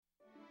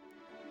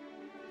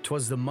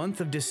'Twas the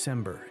month of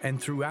December,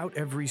 and throughout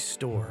every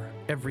store,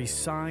 every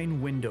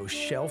sign, window,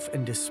 shelf,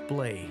 and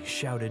display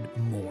shouted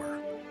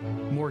more.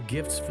 More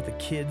gifts for the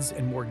kids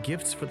and more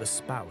gifts for the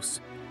spouse.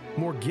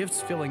 More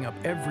gifts filling up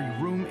every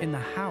room in the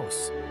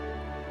house.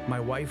 My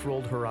wife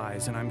rolled her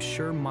eyes, and I'm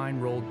sure mine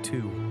rolled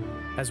too,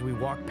 as we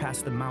walked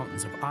past the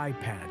mountains of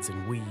iPads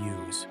and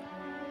Wii U's.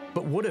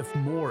 But what if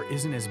more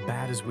isn't as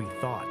bad as we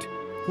thought?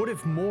 What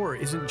if more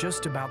isn't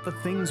just about the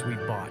things we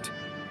bought?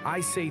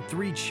 I say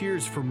 3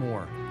 cheers for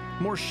more.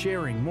 More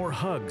sharing, more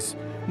hugs,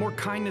 more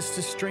kindness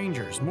to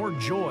strangers, more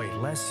joy,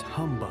 less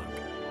humbug.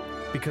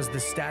 Because the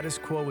status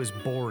quo is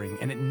boring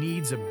and it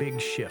needs a big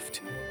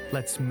shift.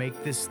 Let's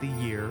make this the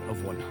year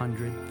of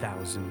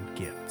 100,000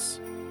 gifts.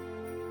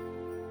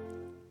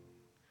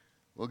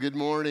 Well, good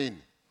morning.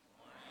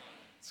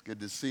 It's good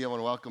to see you. I want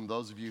to welcome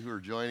those of you who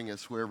are joining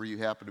us wherever you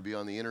happen to be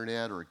on the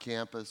internet or a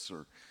campus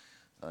or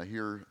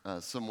here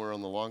somewhere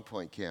on the Long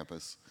Point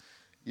campus.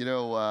 You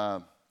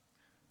know,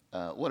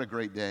 what a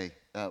great day.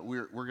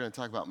 We're going to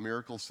talk about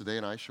miracles today,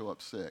 and I show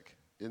up sick.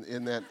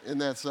 In that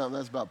something?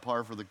 That's about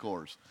par for the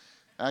course.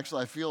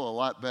 Actually, I feel a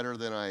lot better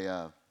than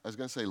I was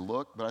going to say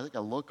look, but I think I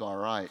look all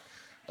right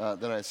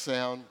than I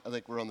sound. I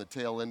think we're on the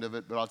tail end of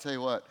it. But I'll tell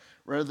you what,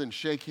 rather than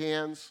shake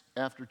hands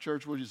after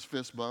church, we'll just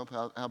fist bump.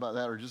 How about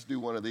that? Or just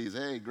do one of these.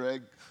 Hey,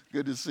 Greg,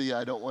 good to see you.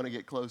 I don't want to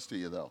get close to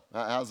you, though.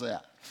 How's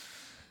that?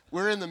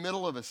 We're in the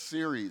middle of a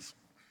series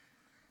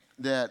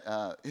that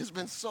has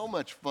been so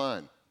much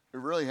fun. It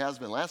really has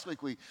been. Last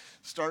week we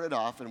started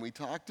off and we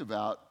talked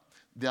about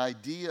the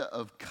idea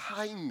of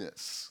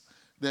kindness,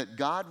 that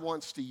God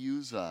wants to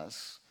use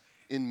us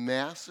in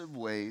massive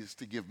ways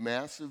to give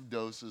massive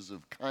doses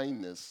of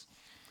kindness,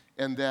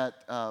 and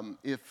that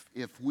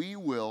if we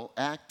will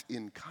act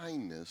in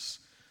kindness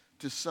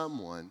to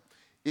someone,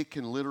 it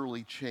can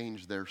literally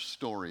change their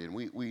story. And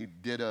we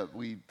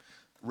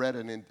read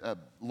a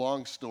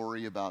long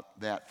story about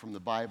that from the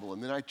Bible,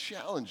 and then I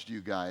challenged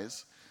you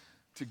guys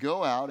to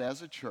go out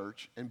as a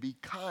church and be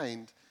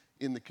kind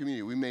in the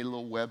community. We made a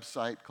little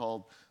website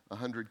called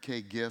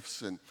 100K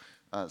Gifts, and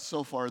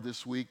so far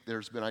this week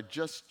there's been, I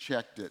just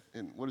checked it,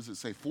 and what does it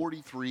say?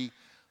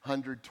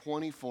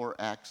 4,324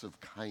 acts of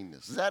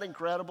kindness. Is that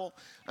incredible?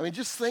 I mean,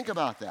 just think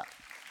about that.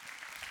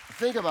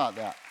 Think about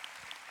that.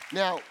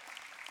 Now,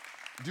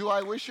 do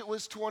I wish it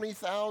was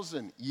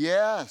 20,000?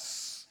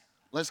 Yes.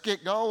 Let's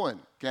get going,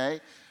 okay?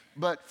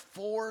 But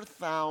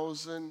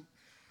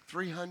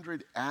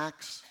 4,300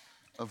 acts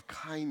of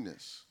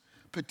kindness,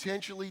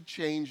 potentially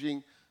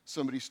changing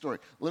somebody's story.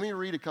 Let me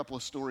read a couple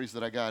of stories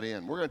that I got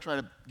in. We're going to try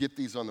to get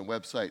these on the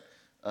website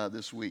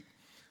this week.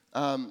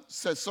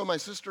 Says, so my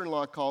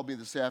sister-in-law called me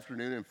this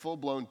afternoon in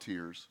full-blown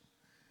tears,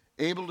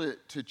 able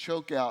to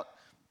choke out,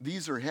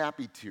 these are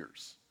happy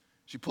tears.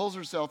 She pulls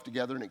herself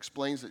together and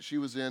explains that she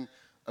was in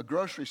a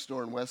grocery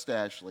store in West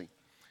Ashley,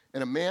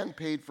 and a man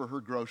paid for her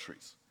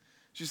groceries.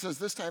 She says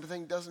this type of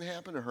thing doesn't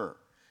happen to her.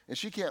 And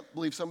she can't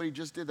believe somebody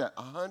just did that.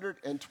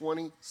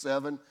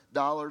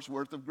 $127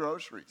 worth of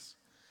groceries.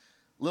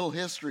 Little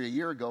history, a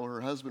year ago,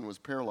 her husband was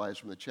paralyzed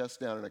from the chest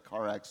down in a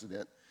car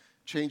accident,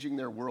 changing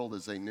their world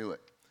as they knew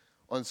it.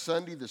 On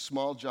Sunday, the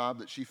small job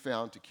that she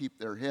found to keep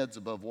their heads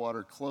above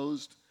water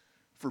closed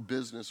for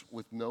business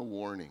with no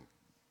warning.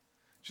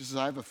 She says,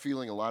 I have a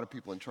feeling a lot of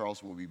people in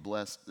Charleston will be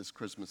blessed this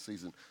Christmas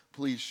season.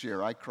 Please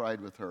share. I cried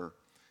with her,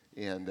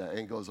 and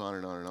goes on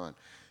and on and on.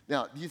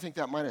 Now, do you think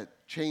that might have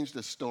changed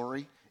the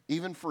story?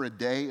 Even for a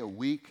day, a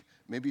week,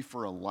 maybe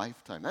for a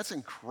lifetime. That's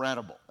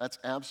incredible. That's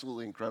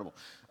absolutely incredible.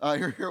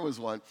 Here was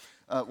one.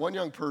 One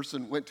young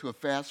person went to a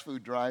fast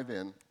food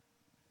drive-in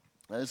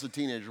as a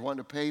teenager,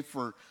 wanted to pay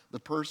for the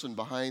person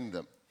behind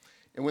them.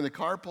 And when the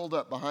car pulled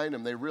up behind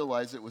them, they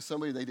realized it was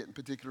somebody they didn't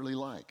particularly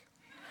like.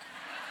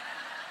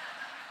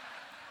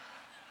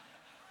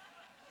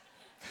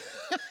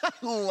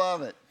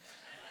 Love it.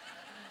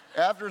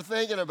 After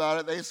thinking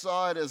about it, they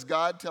saw it as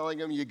God telling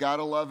them, you got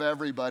to love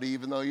everybody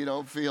even though you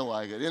don't feel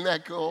like it. Isn't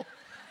that cool?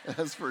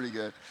 That's pretty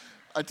good.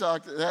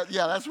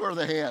 That's where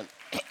the hand.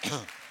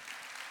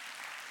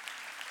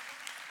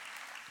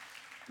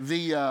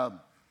 The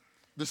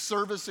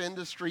service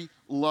industry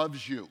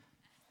loves you.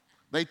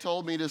 They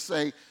told me to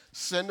say,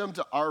 send them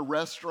to our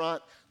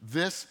restaurant.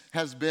 This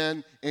has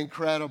been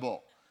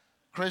incredible.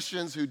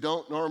 Christians who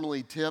don't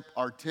normally tip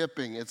are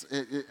tipping.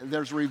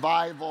 There's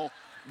revival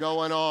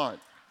going on.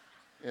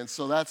 And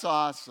so that's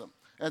awesome.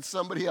 And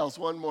somebody else,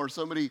 one more.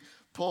 Somebody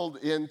pulled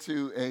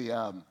into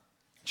a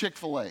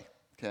Chick-fil-A,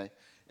 okay?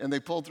 And they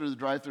pulled through the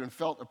drive-thru and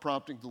felt a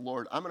prompting to the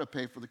Lord, I'm going to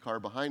pay for the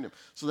car behind him.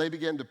 So they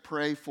began to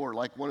pray for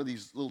like one of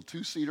these little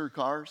 2-seater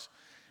cars.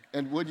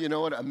 And would you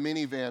know it, a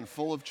minivan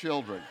full of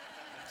children.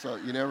 So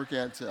you never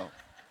can tell.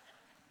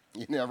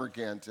 You never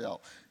can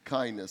tell.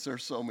 Kindness.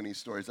 There's so many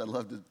stories. I'd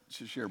love to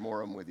share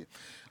more of them with you.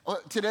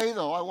 Today,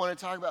 though, I want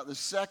to talk about the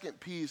second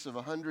piece of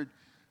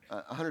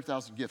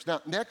 100,000 gifts.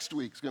 Now, next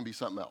week's going to be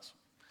something else.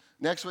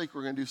 Next week,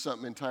 we're going to do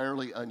something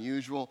entirely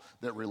unusual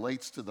that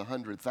relates to the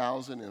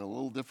 100,000 in a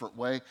little different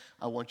way.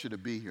 I want you to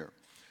be here.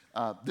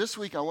 This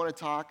week, I want to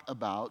talk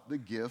about the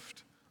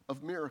gift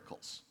of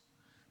miracles.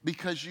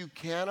 because you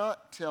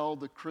cannot tell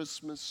the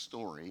Christmas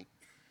story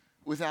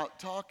without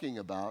talking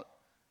about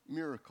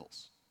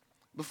miracles.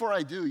 Before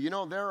I do,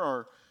 there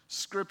are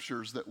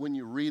scriptures that when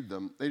you read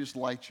them, they just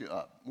light you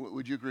up.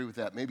 Would you agree with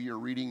that? Maybe you're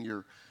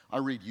reading I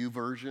read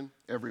YouVersion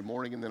every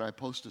morning, and then I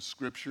post a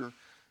scripture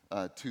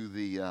to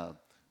the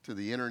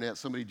internet.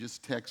 Somebody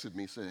just texted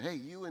me, said, hey,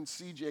 you and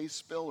C.J.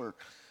 Spiller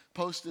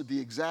posted the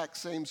exact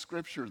same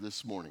scripture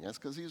this morning. That's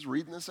because he's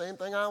reading the same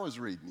thing I was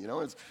reading.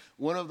 It's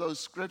one of those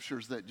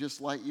scriptures that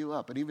just light you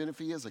up. And even if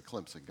he is a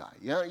Clemson guy,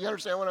 you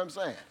understand what I'm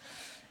saying?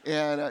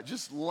 And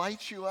just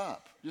lights you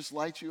up, There's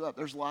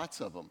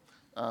lots of them.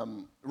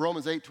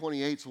 Romans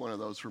 8:28 is one of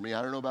those for me.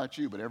 I don't know about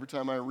you, but every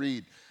time I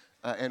read,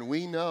 and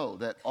we know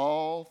that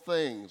all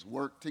things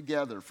work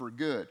together for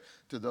good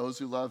to those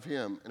who love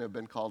him and have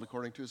been called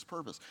according to his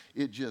purpose.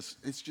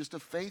 It's just a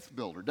faith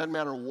builder. Doesn't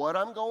matter what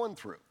I'm going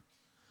through.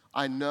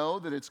 I know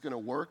that it's going to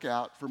work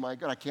out for my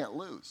good. I can't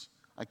lose.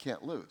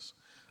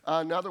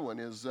 Another one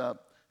is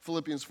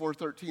Philippians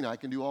 4:13. I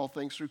can do all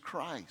things through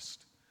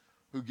Christ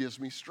who gives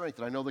me strength.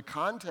 And I know the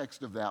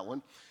context of that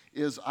one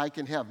is I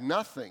can have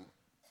nothing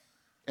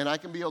and I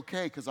can be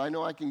okay because I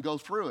know I can go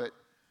through it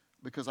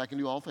because I can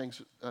do all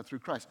things through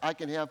Christ. I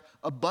can have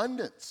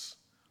abundance,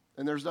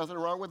 and there's nothing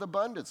wrong with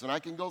abundance, and I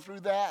can go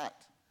through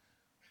that.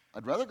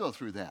 I'd rather go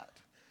through that.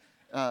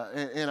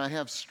 And I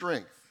have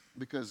strength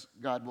because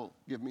God will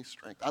give me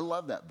strength. I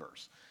love that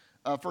verse.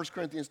 1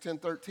 Corinthians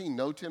 10:13,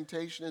 no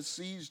temptation has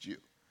seized you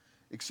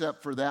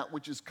except for that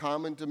which is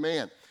common to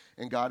man.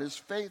 And God is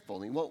faithful,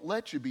 and he won't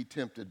let you be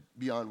tempted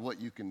beyond what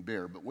you can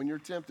bear. But when you're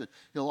tempted,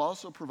 he'll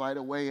also provide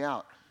a way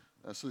out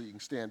so that you can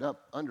stand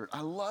up under it.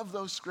 I love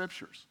those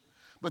scriptures.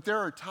 But there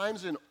are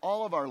times in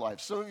all of our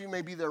lives, some of you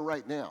may be there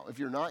right now. If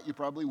you're not, you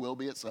probably will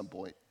be at some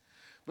point.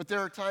 But there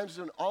are times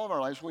in all of our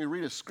lives when we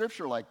read a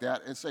scripture like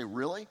that and say,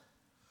 really?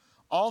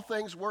 All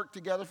things work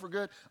together for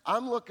good?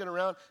 I'm looking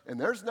around, and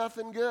there's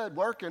nothing good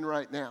working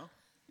right now,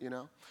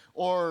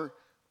 Or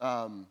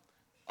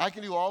I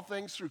can do all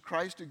things through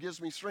Christ who gives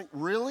me strength.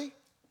 Really?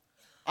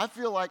 I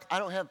feel like I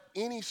don't have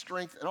any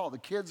strength at all. The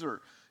kids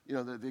are,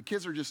 the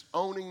kids are just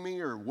owning me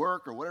or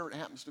work or whatever it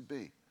happens to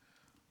be.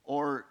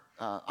 Or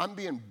I'm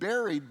being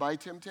buried by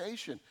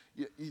temptation.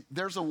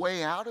 There's a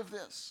way out of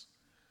this.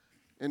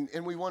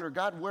 And we wonder,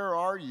 God, where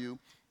are you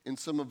in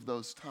some of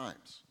those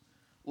times?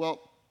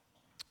 Well,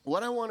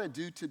 what I want to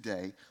do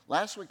today,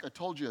 last week I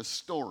told you a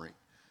story,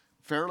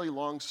 fairly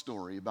long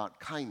story about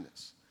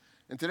kindness.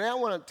 And today I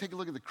want to take a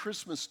look at the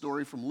Christmas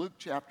story from Luke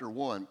chapter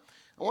 1.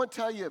 I want to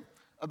tell you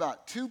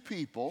about two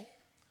people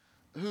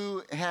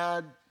who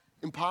had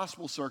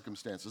impossible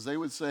circumstances. They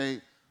would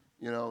say,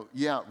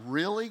 yeah,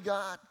 really,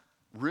 God?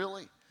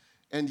 Really?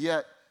 And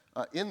yet,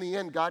 in the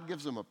end, God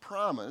gives them a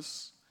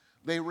promise.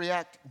 They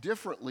react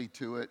differently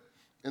to it,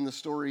 and the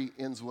story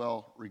ends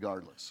well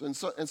regardless. And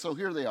so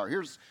here they are.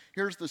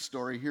 Here's the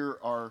story. Here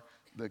are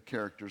the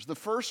characters. The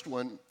first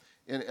one,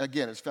 and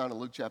again, it's found in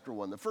Luke chapter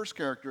 1. The first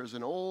character is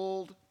an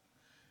old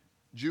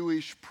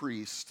Jewish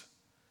priest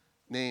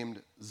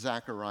named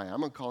Zachariah. I'm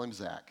going to call him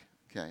Zach,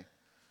 okay?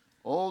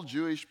 Old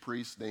Jewish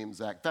priest named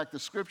Zach. In fact, the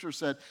scripture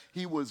said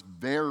he was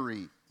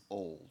very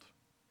old.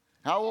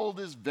 How old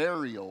is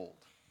very old?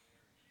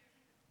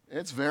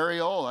 It's very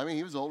old. I mean,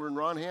 he was older than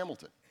Ron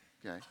Hamilton,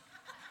 okay?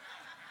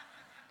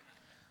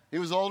 He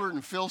was older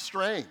than Phil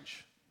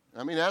Strange.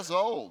 I mean, that's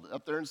old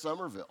up there in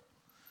Somerville.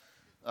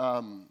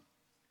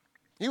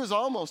 He was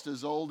almost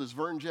as old as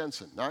Vern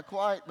Jensen. Not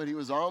quite, but he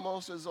was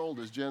almost as old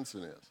as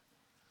Jensen is.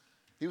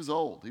 He was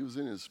old. He was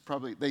in his,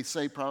 they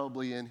say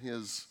probably in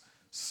his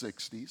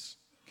 60s,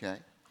 okay?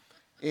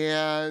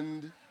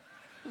 And,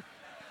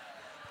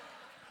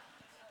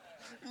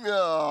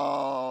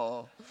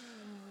 no,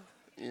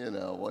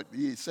 what,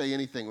 you say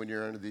anything when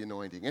you're under the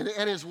anointing.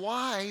 And his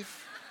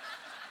wife's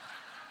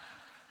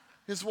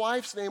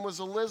name was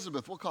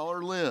Elizabeth. We'll call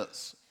her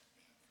Liz.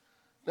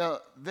 Now,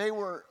 they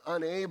were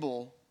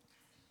unable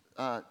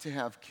to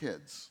have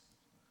kids.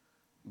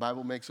 The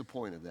Bible makes a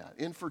point of that.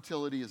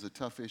 Infertility is a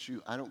tough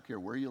issue. I don't care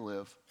where you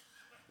live,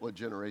 what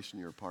generation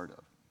you're a part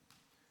of.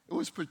 It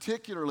was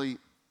particularly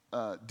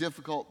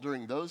difficult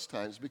during those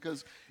times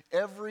because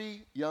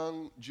every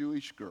young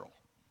Jewish girl,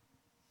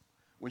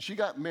 when she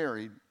got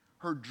married,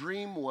 her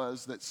dream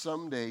was that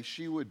someday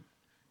she would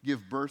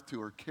give birth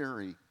to or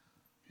carry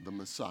the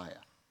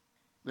Messiah.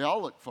 They all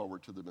looked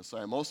forward to the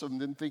Messiah. Most of them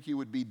didn't think he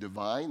would be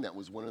divine. That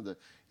was one of the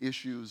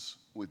issues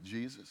with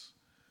Jesus.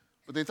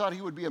 But they thought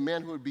he would be a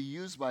man who would be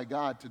used by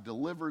God to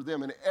deliver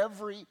them. And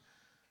every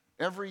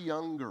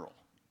young girl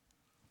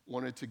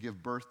wanted to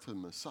give birth to the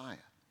Messiah.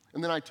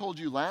 And then I told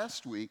you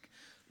last week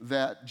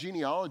that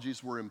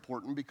genealogies were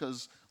important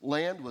because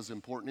land was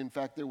important. In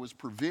fact, there was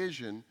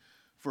provision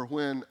for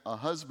when a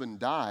husband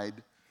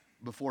died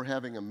before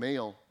having a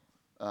male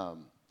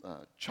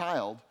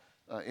child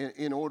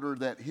in order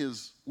that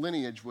his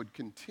lineage would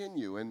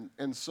continue.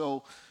 And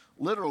so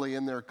literally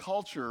in their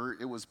culture,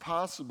 it was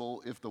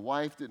possible if the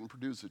wife didn't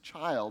produce a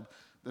child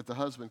that the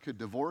husband could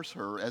divorce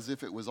her as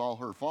if it was all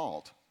her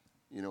fault.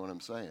 You know what I'm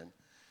saying?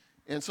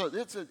 And so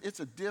it's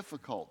a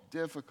difficult.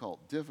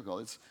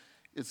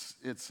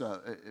 it's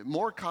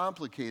more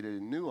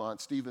complicated and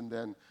nuanced even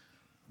than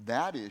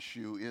that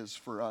issue is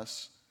for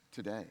us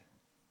today.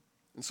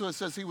 And so it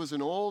says he was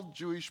an old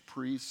Jewish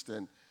priest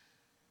and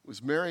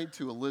was married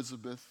to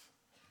Elizabeth,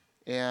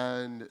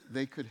 and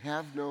they could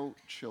have no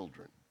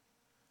children.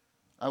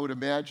 I would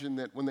imagine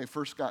that when they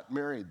first got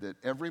married, that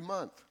every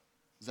month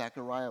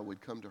Zechariah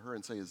would come to her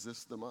and say, "Is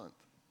this the month?"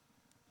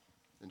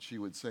 And she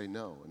would say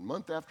no. And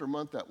month after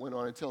month that went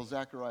on until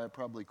Zechariah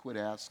probably quit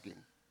asking.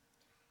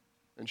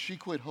 And she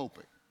quit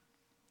hoping.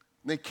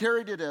 And they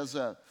carried it as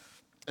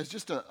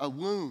just a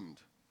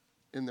wound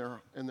in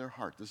their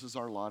heart. This is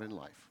our lot in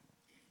life.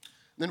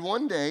 And then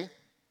one day,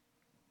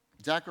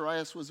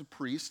 Zacharias was a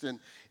priest, and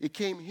it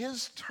came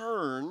his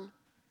turn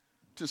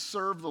to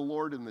serve the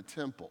Lord in the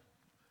temple.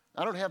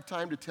 I don't have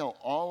time to tell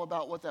all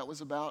about what that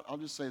was about. I'll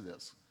just say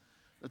this,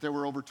 that there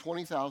were over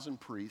 20,000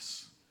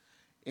 priests,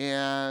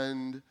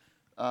 and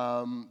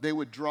they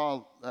would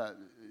draw,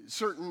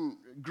 certain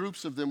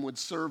groups of them would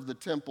serve the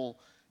temple,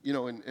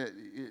 and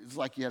it's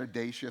like you had a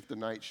day shift, a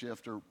night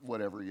shift, or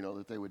whatever,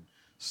 that they would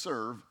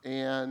serve.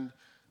 And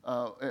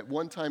at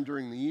one time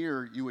during the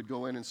year, you would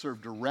go in and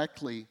serve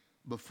directly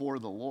before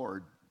the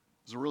Lord.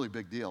 It was a really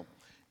big deal.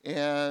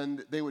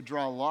 And they would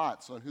draw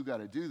lots on who got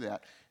to do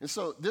that. And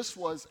so this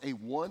was a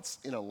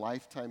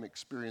once-in-a-lifetime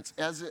experience,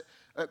 as it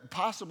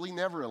possibly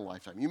never in a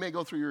lifetime. You may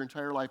go through your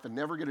entire life and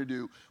never get to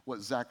do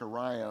what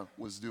Zechariah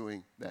was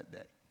doing that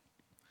day.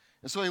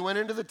 And so he went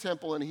into the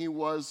temple, and he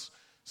was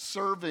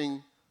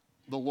serving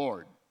the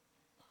Lord.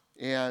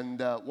 And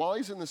while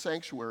he's in the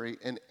sanctuary,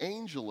 an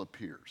angel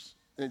appears.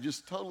 And it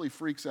just totally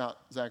freaks out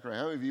Zechariah.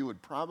 How many of you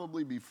would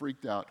probably be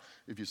freaked out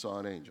if you saw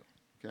an angel?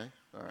 Okay?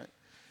 All right.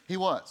 He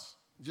was.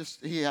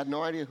 He had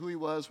no idea who he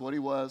was, what he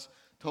was,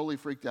 totally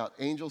freaked out.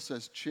 Angel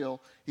says,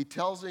 chill. He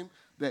tells him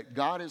that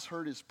God has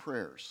heard his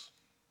prayers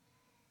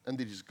and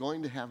that he's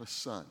going to have a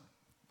son.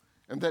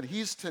 And that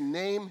he's to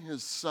name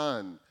his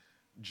son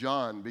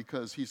John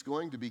because he's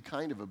going to be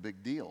kind of a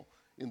big deal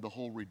in the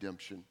whole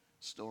redemption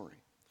story.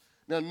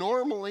 Now,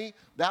 normally,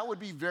 that would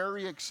be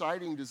very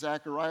exciting to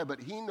Zechariah, but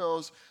he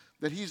knows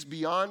that he's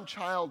beyond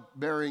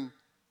childbearing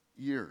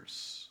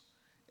years.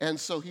 And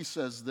so he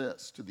says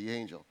this to the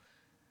angel.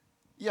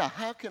 Yeah,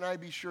 how can I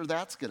be sure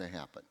that's going to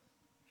happen?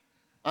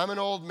 I'm an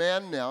old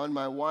man now, and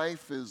my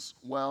wife is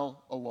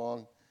well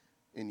along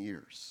in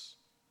years.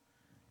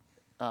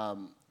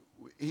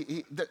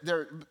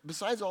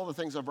 Besides all the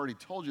things I've already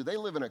told you, they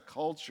live in a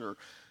culture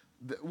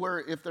where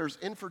if there's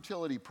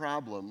infertility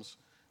problems,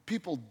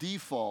 people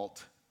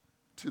default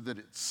to that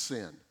it's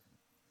sin.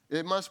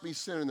 It must be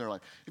sin in their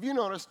life. Have you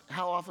noticed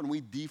how often we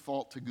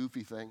default to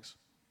goofy things?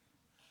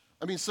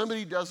 I mean,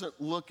 somebody doesn't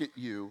look at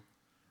you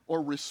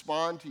or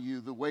respond to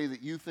you the way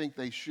that you think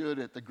they should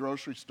at the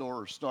grocery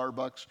store or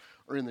Starbucks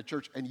or in the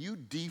church, and you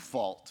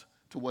default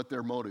to what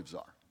their motives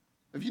are.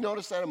 Have you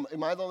noticed that?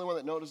 Am I the only one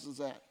that notices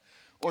that?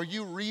 Or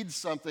you read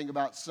something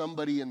about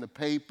somebody in the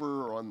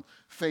paper or on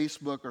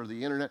Facebook or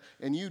the internet,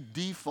 and you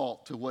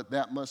default to what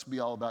that must be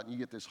all about, and you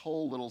get this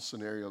whole little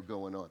scenario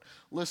going on.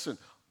 Listen,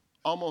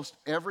 almost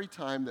every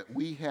time that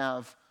we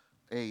have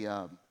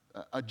a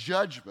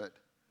judgment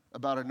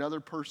about another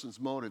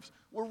person's motives,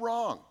 we're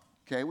wrong.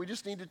 Okay, we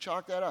just need to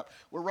chalk that up.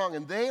 We're wrong.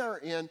 And they are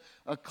in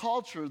a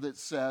culture that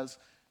says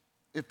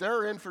if there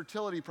are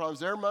infertility problems,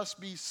 there must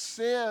be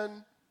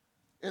sin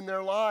in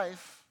their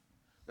life.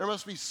 There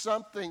must be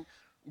something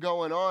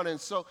going on. And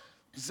so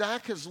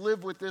Zach has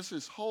lived with this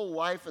his whole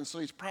life, and so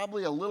he's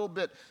probably a little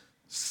bit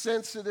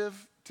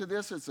sensitive to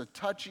this. It's a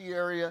touchy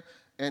area,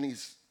 and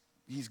he's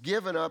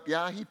given up.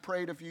 Yeah, he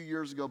prayed a few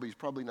years ago, but he's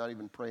probably not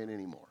even praying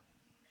anymore.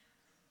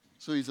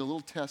 So he's a little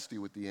testy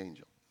with the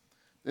angel.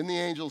 Then the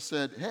angel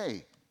said,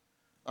 hey,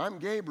 I'm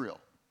Gabriel.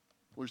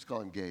 We'll just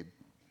call him Gabe.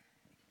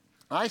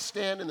 I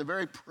stand in the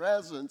very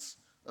presence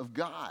of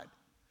God.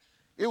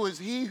 It was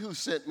he who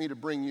sent me to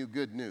bring you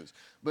good news.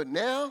 But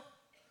now,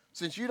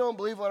 since you don't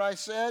believe what I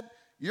said,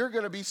 you're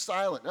going to be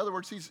silent. In other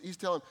words, he's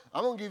telling him,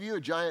 I'm going to give you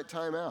a giant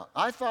timeout.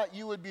 I thought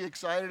you would be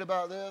excited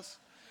about this.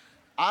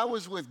 I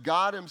was with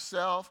God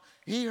himself.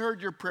 He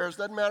heard your prayers.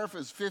 Doesn't matter if it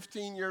was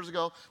 15 years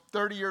ago,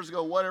 30 years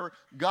ago, whatever.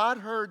 God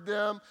heard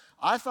them.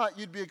 I thought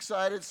you'd be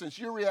excited since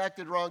you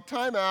reacted wrong.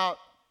 Time out.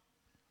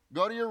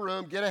 Go to your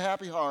room. Get a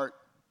happy heart.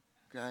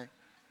 Okay?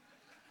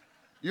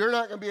 You're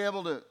not going to be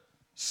able to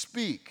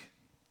speak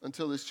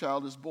until this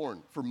child is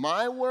born. For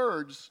my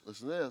words,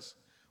 listen to this,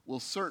 will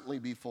certainly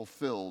be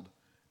fulfilled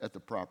at the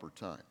proper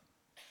time.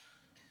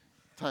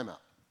 Time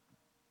out.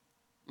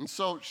 And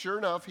so, sure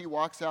enough, he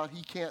walks out.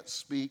 He can't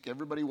speak.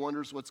 Everybody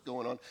wonders what's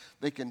going on.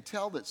 They can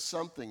tell that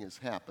something has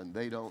happened.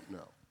 They don't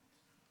know.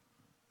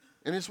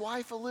 And his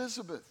wife,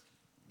 Elizabeth,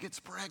 gets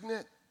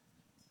pregnant.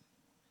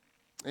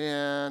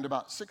 And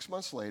about 6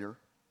 months later,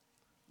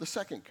 the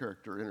second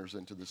character enters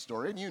into the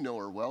story. And you know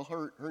her well.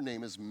 Her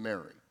name is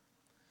Mary.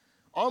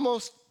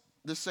 Almost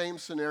the same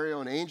scenario.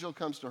 An angel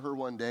comes to her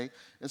one day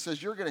and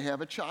says, you're going to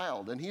have a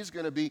child. And he's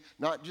going to be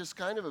not just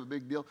kind of a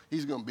big deal.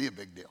 He's going to be a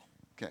big deal.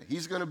 Okay,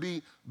 he's going to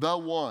be the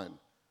one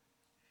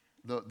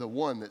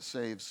that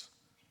saves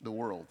the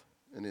world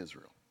in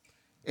Israel.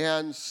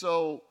 And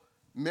so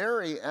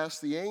Mary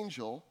asked the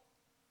angel,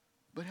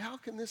 but how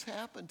can this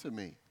happen to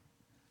me?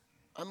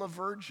 I'm a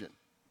virgin.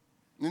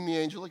 And then the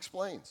angel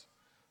explains,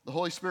 the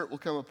Holy Spirit will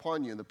come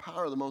upon you, and the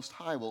power of the Most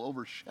High will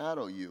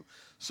overshadow you.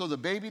 So the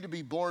baby to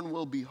be born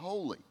will be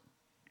holy,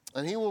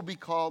 and he will be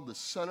called the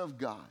Son of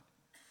God.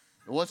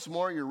 And what's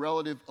more, your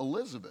relative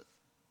Elizabeth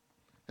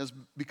has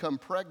become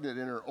pregnant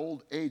in her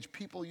old age.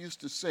 People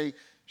used to say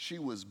she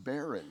was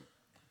barren,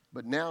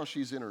 but now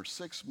she's in her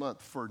 6th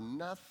month, for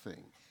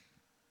nothing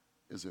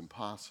is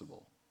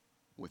impossible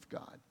with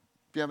God.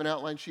 If you have an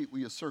outline sheet, will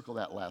you circle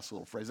that last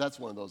little phrase? That's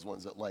one of those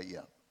ones that light you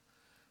up.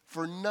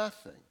 For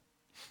nothing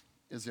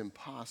is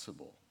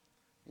impossible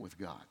with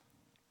God.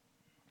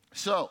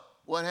 So,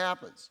 what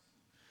happens?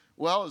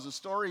 Well, as the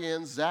story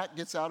ends, Zach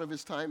gets out of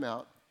his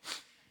timeout.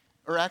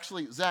 Or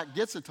actually, Zach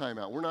gets a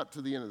timeout. We're not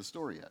to the end of the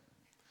story yet.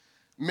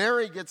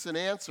 Mary gets an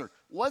answer.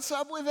 What's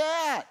up with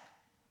that?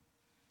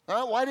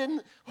 Huh?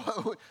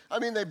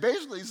 They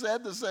basically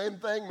said the same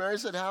thing. Mary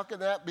said, how can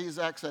that be?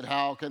 Zach said,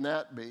 how can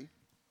that be?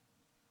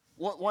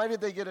 Why did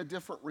they get a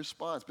different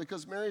response?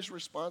 Because Mary's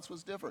response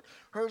was different.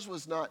 Hers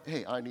was not,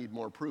 hey, I need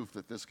more proof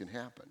that this can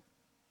happen.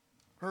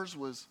 Hers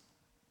was,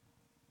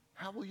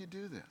 how will you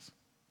do this?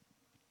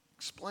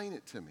 Explain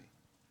it to me.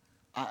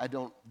 I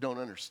don't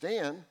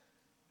understand,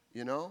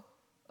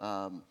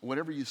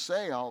 whatever you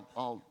say,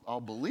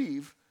 I'll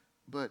believe,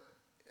 but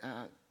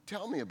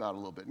tell me about it a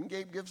little bit. And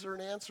Gabe gives her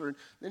an answer, and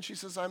then she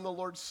says, I'm the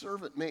Lord's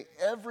servant. May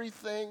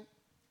everything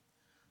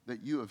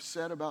that you have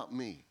said about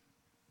me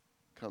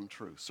come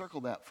true.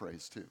 Circle that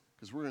phrase too,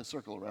 because we're going to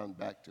circle around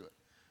back to it.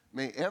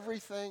 May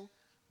everything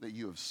that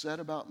you have said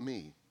about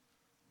me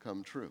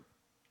come true.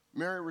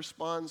 Mary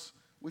responds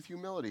with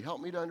humility.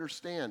 Help me to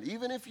understand.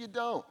 Even if you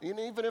don't, and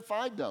even if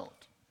I don't,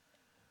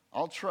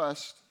 I'll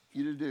trust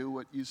you to do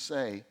what you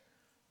say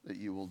that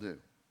you will do.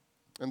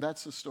 And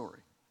that's the story.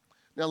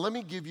 Now let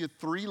me give you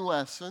 3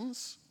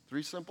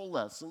 simple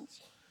lessons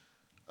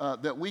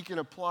that we can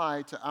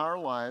apply to our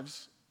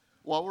lives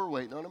while we're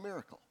waiting on a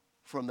miracle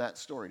from that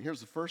story. And here's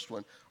the first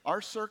one.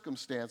 Our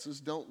circumstances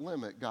don't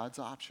limit God's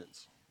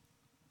options.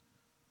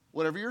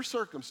 Whatever your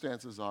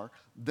circumstances are,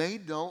 they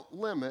don't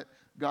limit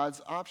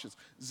God's options.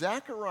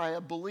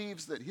 Zechariah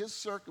believes that his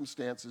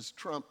circumstances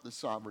trump the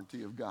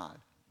sovereignty of God.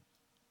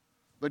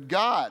 But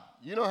God,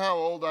 you know how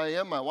old I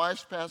am. My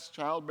wife's past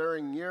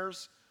childbearing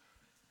years.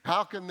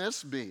 How can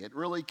this be? It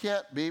really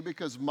can't be,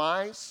 because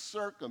my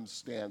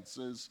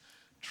circumstances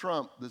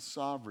trump the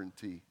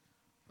sovereignty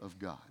of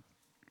God.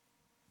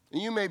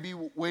 And you may be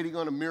waiting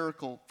on a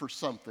miracle for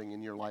something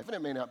in your life, and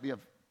it may not be a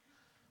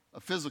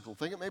physical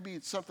thing. It may be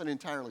something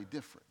entirely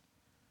different.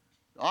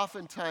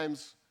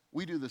 Oftentimes,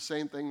 we do the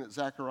same thing that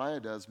Zechariah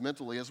does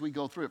mentally as we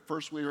go through it.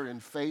 First, we are in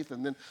faith,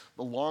 and then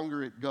the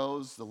longer it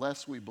goes, the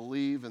less we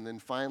believe, and then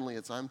finally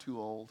it's, I'm too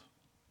old,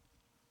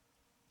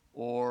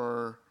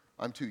 or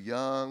I'm too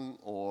young,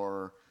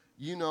 or,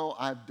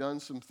 I've done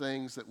some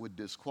things that would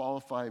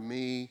disqualify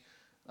me.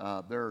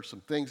 There are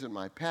some things in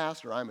my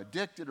past, or I'm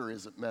addicted, or it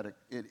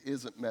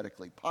isn't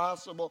medically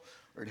possible,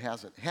 or it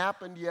hasn't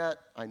happened yet.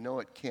 I know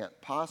it can't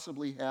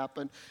possibly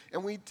happen.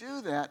 And we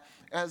do that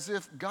as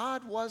if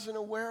God wasn't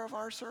aware of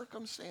our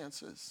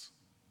circumstances.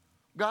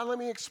 God, let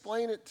me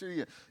explain it to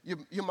you.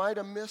 You might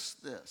have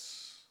missed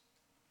this.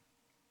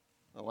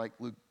 I like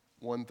Luke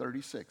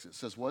 1:36. It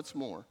says, what's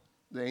more,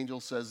 the angel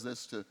says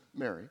this to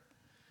Mary,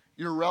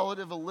 your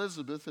relative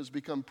Elizabeth has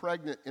become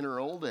pregnant in her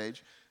old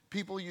age.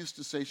 People used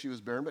to say she was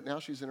barren, but now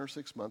she's in her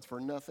 6th month, for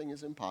nothing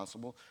is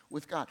impossible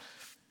with God.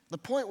 The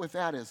point with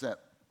that is that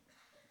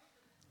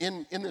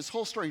in this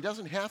whole story, he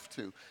doesn't have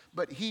to,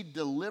 but he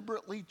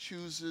deliberately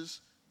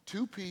chooses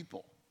 2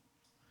 people.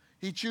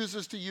 He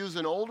chooses to use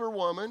an older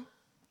woman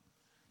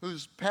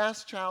who's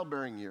past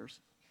childbearing years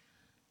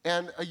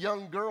and a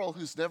young girl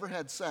who's never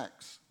had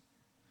sex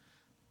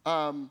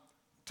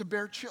to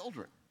bear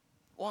children.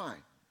 Why?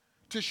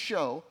 To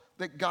show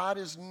that God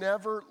is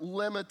never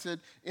limited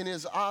in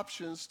his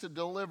options to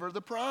deliver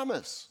the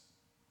promise.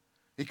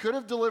 He could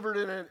have delivered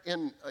it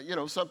in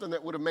something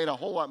that would have made a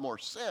whole lot more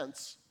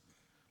sense,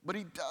 but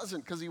he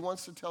doesn't, because he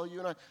wants to tell you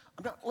and I'm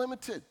not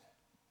limited.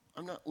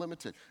 I'm not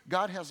limited.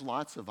 God has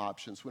lots of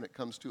options when it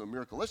comes to a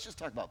miracle. Let's just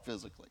talk about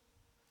physically.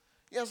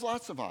 He has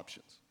lots of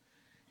options.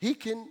 He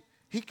can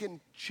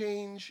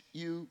change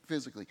you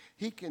physically.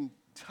 He can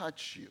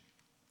touch you.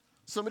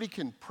 Somebody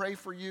can pray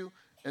for you,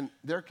 and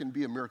there can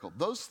be a miracle.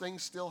 Those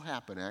things still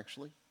happen,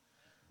 actually.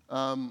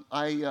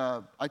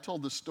 I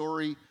told the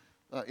story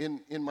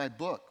in my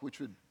book, which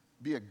would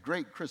be a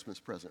great Christmas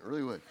present,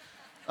 really would.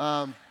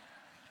 About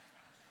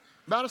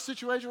a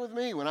situation with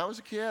me. When I was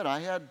a kid, I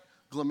had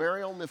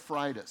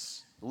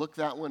glomerulonephritis. Look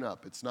that one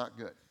up. It's not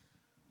good.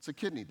 It's a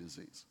kidney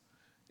disease.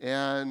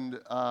 And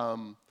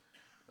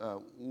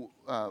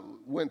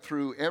went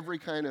through every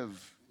kind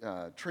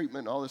of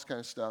treatment, all this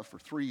kind of stuff for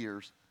 3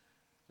 years.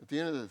 At the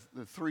end of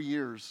the 3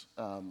 years,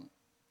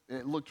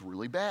 it looked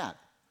really bad.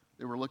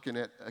 They were looking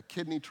at a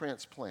kidney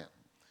transplant,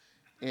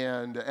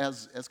 and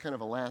as kind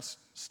of a last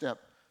step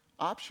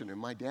option. And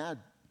my dad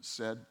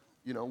said,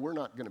 we're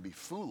not going to be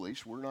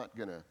foolish. We're not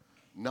going to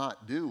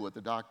not do what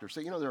the doctors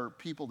say. You know, there are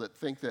people that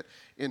think that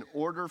in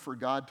order for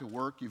God to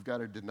work, you've got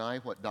to deny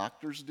what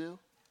doctors do.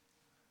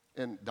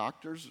 And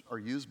doctors are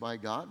used by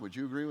God. Would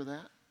you agree with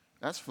that?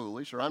 That's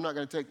foolish. Or I'm not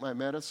going to take my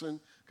medicine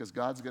because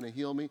God's going to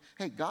heal me.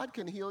 Hey, God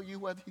can heal you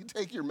whether you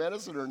take your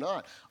medicine or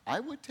not. I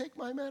would take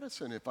my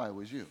medicine if I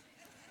was you.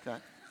 Okay?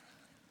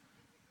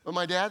 But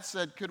my dad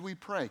said, could we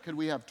pray? Could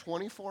we have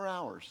 24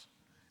 hours?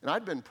 And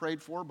I'd been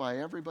prayed for by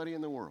everybody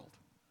in the world.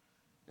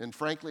 And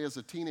frankly, as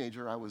a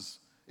teenager, I was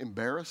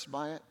embarrassed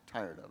by it,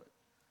 tired of it.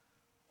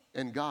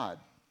 And God,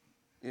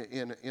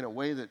 in a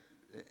way that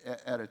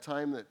at a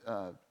time that,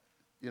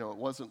 it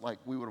wasn't like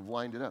we would have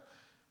lined it up,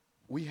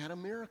 we had a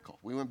miracle.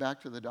 We went back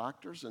to the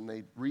doctors and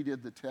they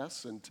redid the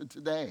tests, and to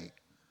today,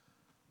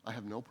 I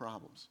have no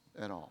problems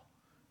at all.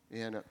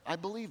 And I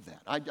believe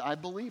that. I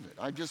believe it.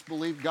 I just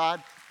believe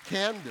God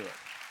can do it.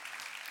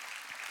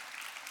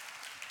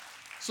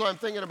 So I'm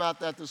thinking about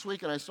that this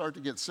week, and I start to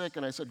get sick,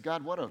 and I said,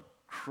 God, what a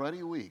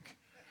cruddy week.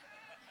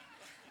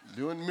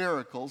 Doing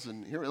miracles,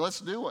 and here, let's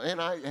do it. And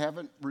I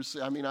haven't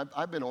received,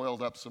 I've been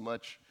oiled up so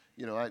much,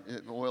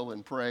 oil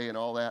and pray and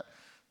all that,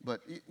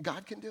 but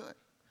God can do it.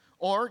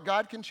 Or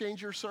God can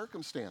change your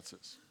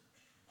circumstances.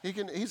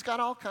 He's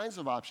got all kinds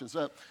of options.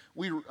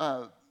 We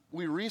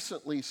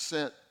recently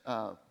sent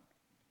a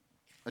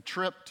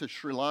trip to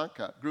Sri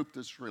Lanka, group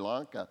to Sri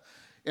Lanka,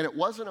 and it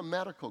wasn't a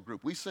medical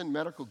group. We send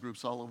medical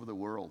groups all over the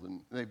world, and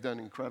they've done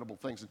incredible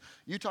things. And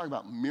you talk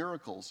about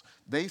miracles.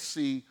 They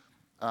see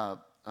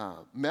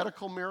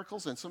medical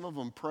miracles, and some of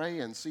them pray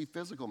and see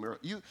physical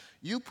miracles.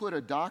 You put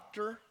a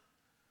doctor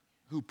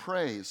who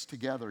prays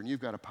together, and you've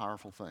got a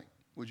powerful thing.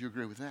 Would you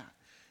agree with that?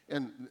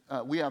 And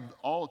we have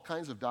all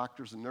kinds of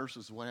doctors and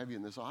nurses and what have you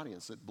in this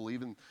audience that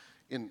believe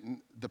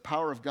in the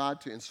power of God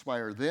to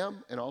inspire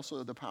them, and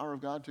also the power of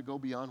God to go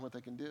beyond what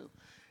they can do.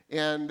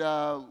 And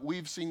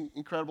we've seen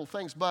incredible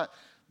things. But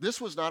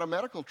this was not a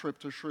medical trip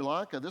to Sri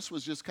Lanka. This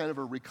was just kind of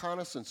a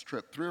reconnaissance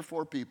trip, 3 or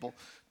 4 people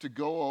to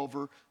go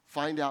over,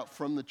 find out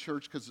from the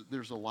church, because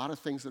there's a lot of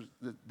things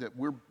that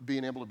we're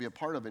being able to be a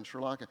part of in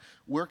Sri Lanka.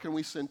 Where can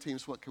we send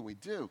teams? What can we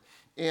do?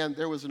 And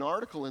there was an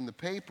article in the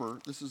paper,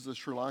 this is the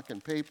Sri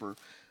Lankan paper,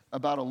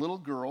 about a little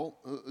girl,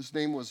 whose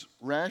name was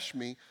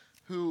Rashmi,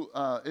 who,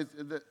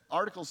 the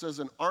article says,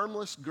 an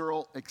armless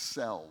girl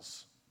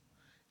excels.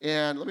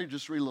 And let me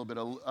just read a little bit.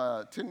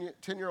 A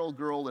 10-year-old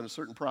girl in a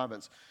certain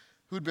province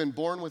who'd been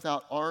born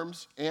without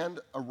arms and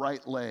a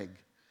right leg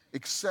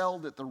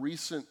excelled at the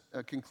recent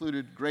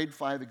concluded grade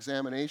 5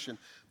 examination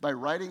by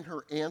writing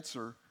her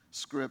answer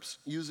scripts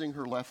using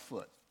her left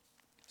foot.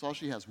 That's all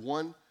she has,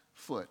 one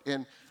foot.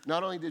 And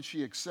not only did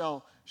she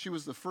excel, she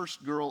was the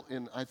first girl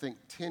in, I think,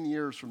 10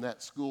 years from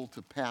that school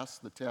to pass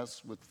the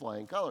tests with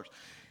flying colors.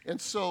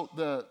 And so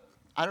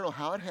I don't know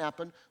how it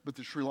happened, but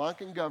the Sri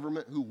Lankan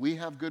government, who we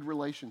have good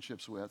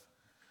relationships with,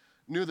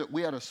 knew that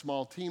we had a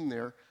small team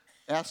there,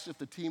 asked if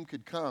the team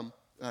could come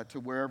to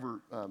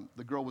wherever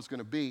the girl was going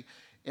to be,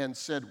 and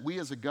said, we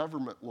as a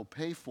government will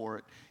pay for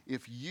it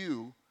if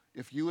you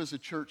as a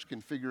church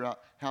can figure out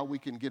how we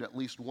can get at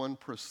least one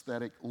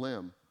prosthetic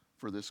limb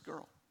for this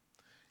girl.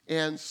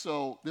 And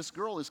so this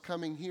girl is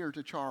coming here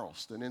to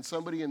Charleston, and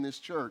somebody in this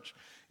church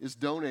is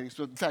donating.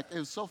 So in fact, it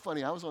was so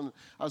funny. I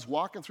was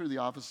walking through the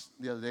office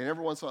the other day, and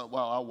every once in a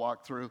while I'll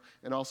walk through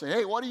and I'll say,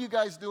 hey, what are you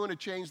guys doing to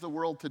change the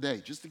world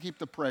today? Just to keep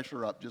the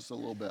pressure up just a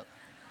little bit.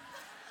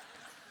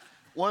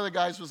 One of the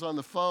guys was on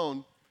the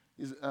phone.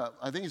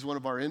 I think he's one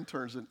of our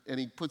interns, and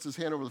he puts his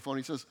hand over the phone.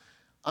 He says,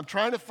 I'm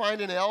trying to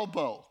find an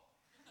elbow.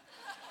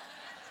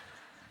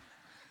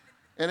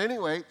 And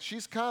anyway,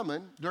 she's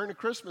coming during the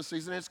Christmas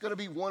season. It's going to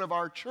be one of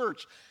our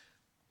church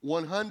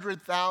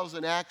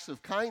 100,000 acts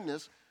of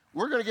kindness.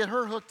 We're going to get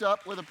her hooked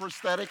up with a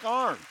prosthetic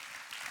arm,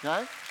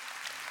 okay?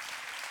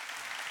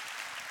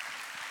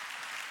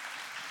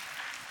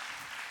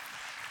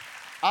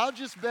 I'll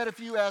just bet if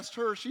you asked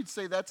her, she'd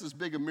say that's as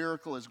big a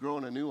miracle as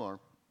growing a new arm,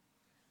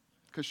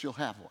 because she'll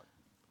have one.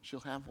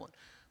 She'll have one.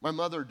 My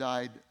mother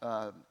died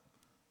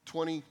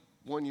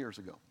 21 years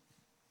ago,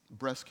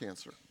 breast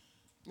cancer.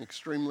 An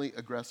extremely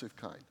aggressive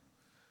kind.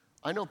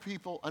 I know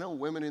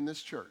women in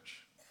this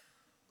church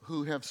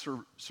who have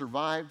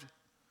survived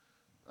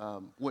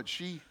what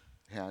she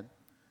had,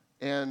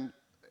 and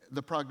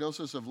the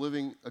prognosis of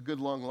living a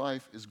good long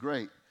life is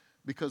great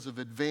because of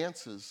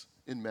advances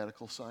in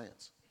medical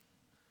science.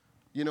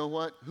 You know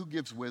what? Who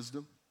gives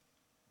wisdom?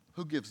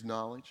 Who gives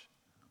knowledge?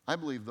 I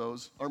believe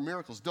those are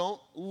miracles.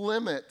 Don't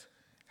limit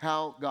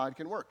how God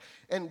can work.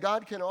 And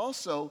God can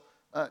also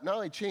not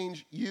only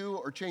change you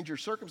or change your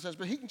circumstance,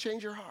 but he can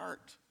change your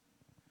heart.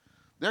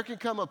 There can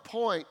come a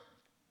point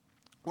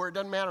where it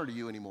doesn't matter to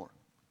you anymore.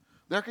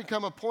 There can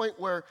come a point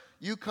where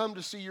you come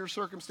to see your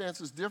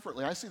circumstances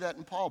differently. I see that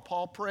in Paul.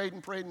 Paul prayed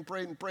and prayed and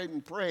prayed and prayed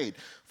and prayed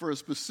for a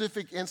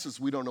specific instance.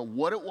 We don't know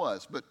what it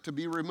was, but to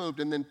be removed.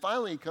 And then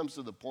finally he comes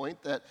to the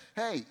point that,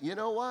 hey, you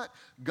know what?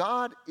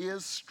 God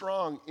is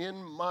strong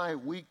in my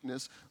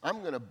weakness. I'm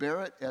going to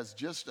bear it as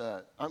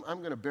I'm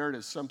going to bear it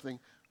as something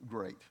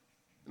great.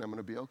 and I'm going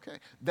to be okay.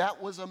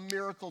 That was a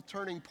miracle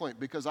turning point,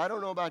 because I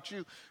don't know about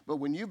you, but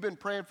when you've been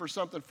praying for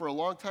something for a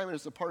long time and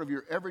it's a part of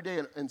your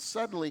everyday, and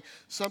suddenly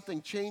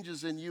something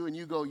changes in you and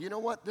you go, you know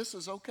what, this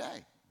is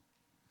okay.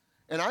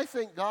 And I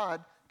think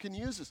God can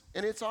use this,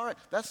 and it's all right.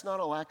 That's not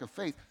a lack of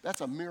faith.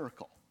 That's a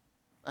miracle.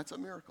 That's a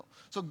miracle.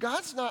 So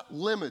God's not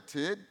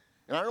limited,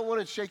 and I don't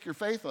want to shake your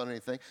faith on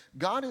anything.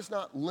 God is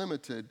not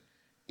limited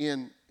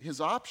in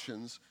his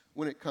options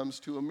when it comes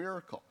to a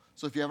miracle.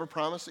 So if you have a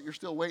promise that you're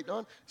still waiting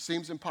on,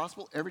 seems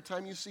impossible, every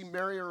time you see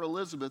Mary or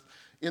Elizabeth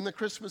in the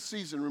Christmas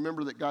season,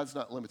 remember that God's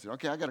not limited.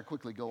 Okay, I got to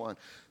quickly go on.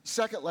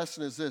 Second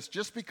lesson is this: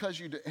 just because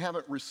you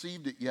haven't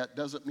received it yet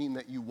doesn't mean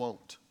that you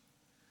won't.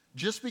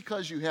 Just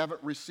because you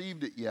haven't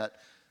received it yet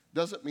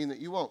doesn't mean that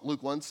you won't.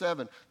 Luke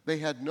 1:7, they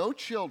had no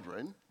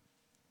children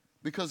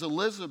because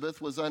Elizabeth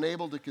was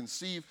unable to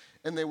conceive,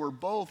 and they were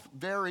both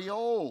very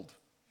old.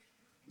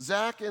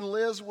 Zach and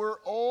Liz were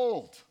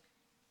old.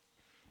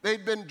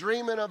 They'd been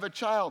dreaming of a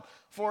child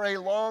for a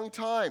long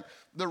time.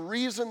 The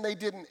reason they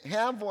didn't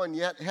have one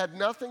yet had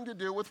nothing to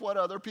do with what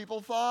other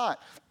people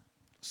thought.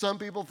 Some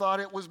people thought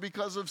it was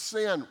because of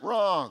sin.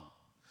 Wrong.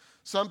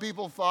 Some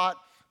people thought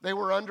they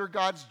were under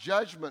God's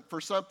judgment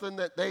for something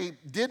that they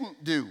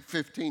didn't do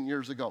 15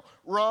 years ago.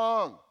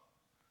 Wrong.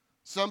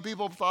 Some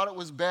people thought it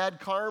was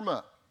bad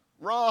karma.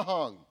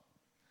 Wrong.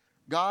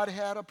 God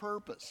had a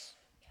purpose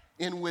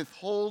in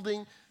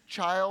withholding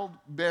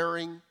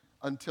childbearing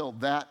until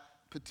that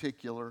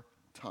particular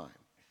time.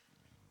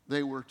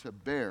 They were to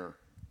bear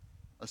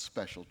a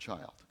special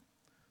child.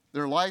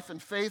 Their life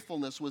and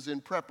faithfulness was in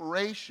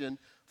preparation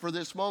for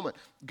this moment.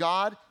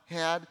 God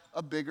had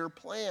a bigger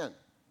plan.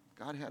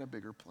 God had a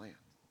bigger plan.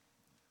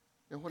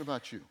 Now, what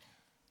about you?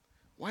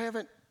 Why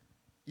haven't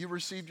you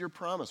received your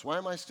promise? Why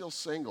am I still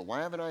single?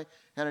 Why haven't I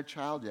had a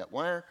child yet?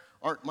 Why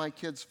aren't my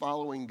kids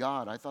following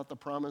God? I thought the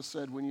promise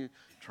said when you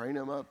train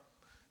them up,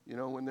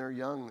 when they're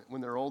young, when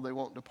they're old, they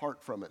won't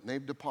depart from it. And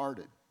they've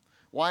departed.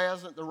 Why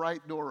hasn't the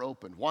right door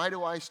opened? Why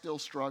do I still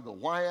struggle?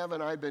 Why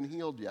haven't I been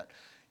healed yet?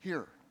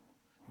 Here,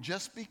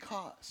 just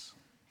because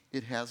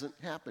it hasn't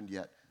happened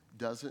yet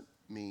doesn't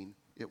mean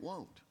it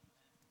won't.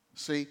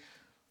 See,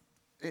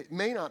 it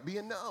may not be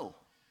a no.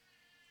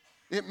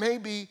 It may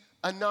be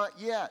a not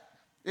yet.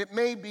 It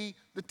may be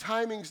the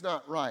timing's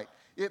not right.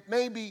 It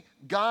may be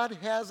God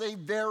has a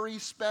very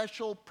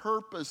special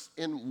purpose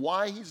in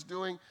why he's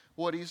doing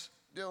what he's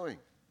doing.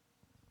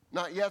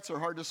 Not yets are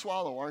hard to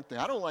swallow, aren't they?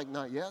 I don't like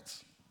not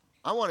yets.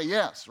 I want a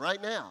yes right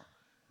now,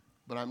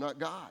 but I'm not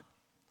God.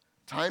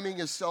 Timing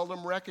is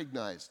seldom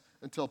recognized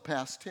until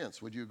past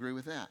tense. Would you agree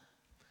with that?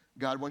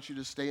 God wants you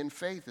to stay in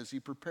faith as he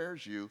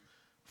prepares you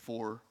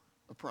for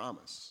a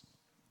promise.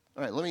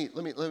 All right,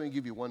 let me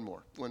give you one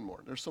more.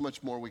 There's so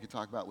much more we could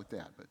talk about with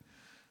that, but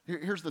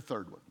here's the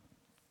third one.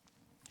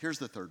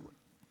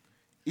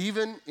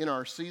 Even in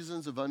our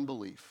seasons of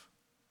unbelief,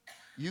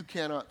 you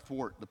cannot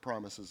thwart the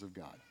promises of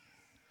God.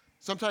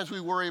 Sometimes we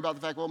worry about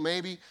the fact, well,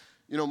 maybe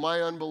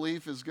my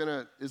unbelief is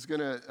gonna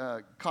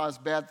cause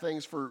bad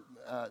things for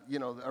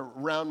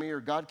around me,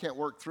 or God can't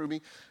work through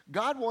me.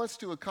 God wants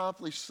to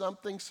accomplish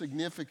something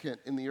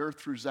significant in the earth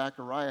through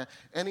Zechariah,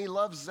 and he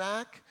loves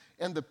Zach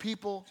and the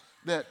people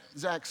that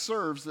Zach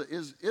serves, the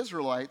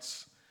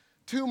Israelites,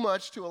 too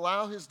much to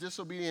allow his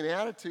disobedient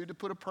attitude to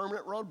put a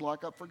permanent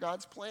roadblock up for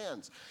God's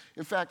plans.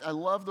 In fact, I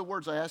love the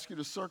words. I asked you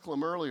to circle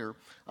them earlier.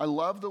 I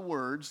love the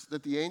words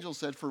that the angel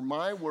said, for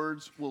my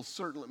words will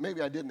certainly,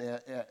 maybe I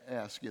didn't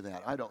ask you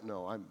that. I don't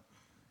know.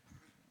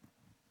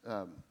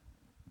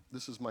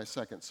 This is my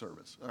second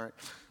service. All right.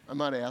 I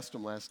might have asked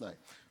him last night.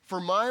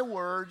 For my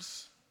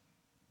words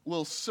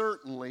will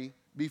certainly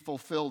be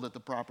fulfilled at the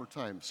proper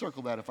time.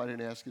 Circle that if I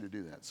didn't ask you to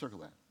do that. Circle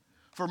that.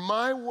 For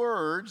my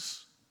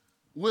words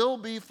will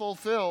be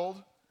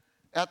fulfilled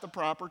at the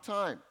proper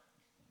time.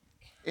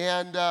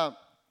 And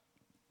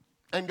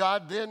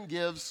God then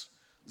gives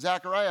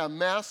Zechariah a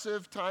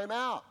massive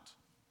timeout.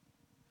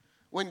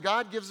 When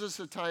God gives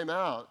us a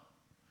timeout,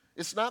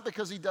 it's not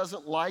because he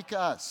doesn't like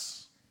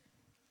us.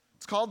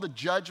 It's called the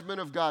judgment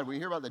of God. When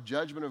you hear about the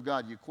judgment of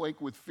God, you quake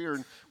with fear.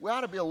 And we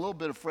ought to be a little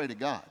bit afraid of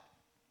God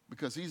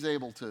because he's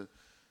able to,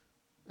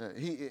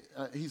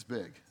 he's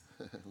big,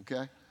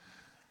 okay?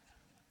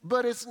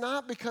 But it's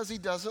not because he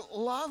doesn't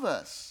love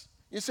us.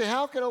 You say,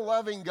 how can a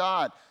loving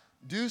God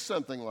do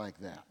something like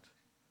that?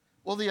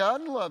 Well, the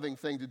unloving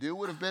thing to do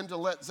would have been to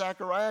let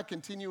Zechariah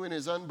continue in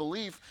his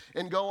unbelief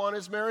and go on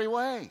his merry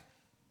way.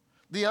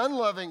 The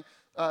unloving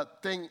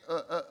thing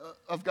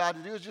of God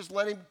to do is just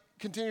let him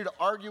continue to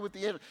argue with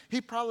the angel.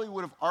 He probably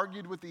would have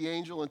argued with the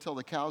angel until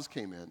the cows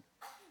came in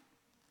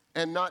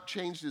and not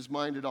changed his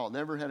mind at all,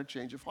 never had a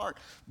change of heart.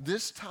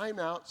 This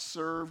timeout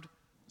served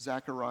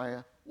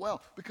Zechariah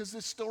well, because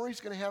this story is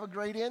going to have a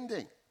great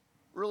ending. It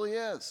really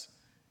is.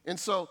 And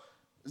so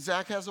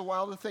Zach has a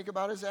while to think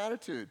about his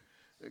attitude.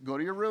 Go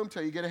to your room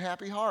till you get a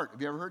happy heart.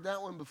 Have you ever heard that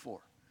one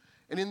before?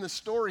 And in the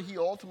story, he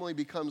ultimately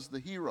becomes the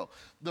hero.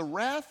 The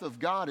wrath of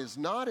God is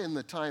not in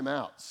the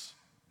timeouts.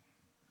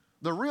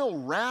 The real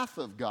wrath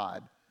of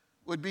God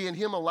would be in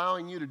him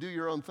allowing you to do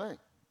your own thing.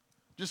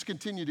 Just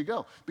continue to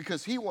go,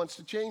 because he wants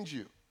to change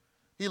you.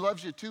 He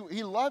loves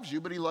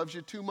you, but he loves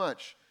you too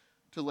much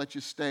to let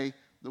you stay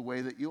the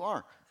way that you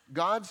are.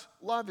 God's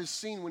love is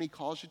seen when he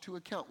calls you to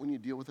account when you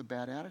deal with a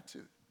bad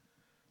attitude.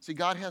 See,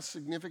 God has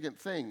significant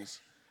things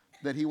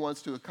that he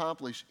wants to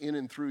accomplish in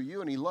and through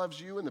you, and he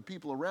loves you and the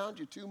people around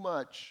you too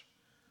much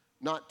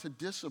not to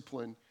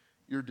discipline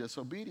your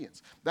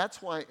disobedience.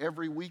 That's why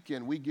every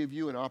weekend we give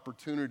you an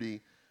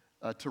opportunity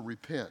to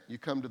repent. You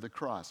come to the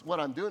cross. What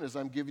I'm doing is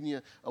I'm giving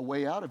you a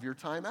way out of your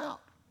time out,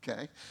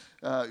 okay?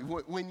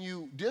 When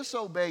you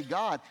disobey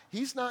God,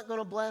 he's not going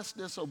to bless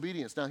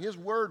disobedience. Now, his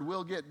word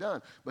will get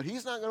done, but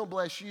he's not going to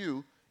bless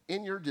you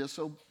in your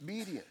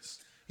disobedience.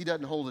 He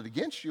doesn't hold it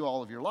against you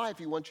all of your life.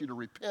 He wants you to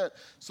repent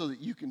so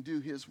that you can do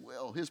his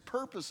will. His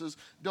purposes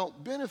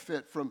don't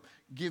benefit from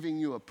giving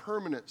you a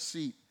permanent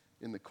seat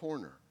in the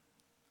corner.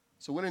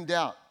 So when in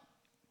doubt,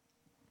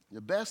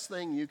 the best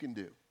thing you can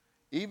do,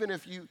 even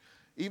if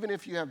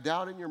you have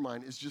doubt in your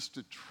mind, is just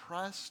to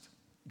trust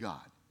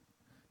God.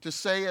 To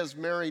say as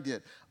Mary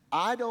did,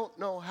 I don't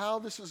know how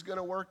this is going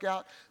to work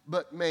out,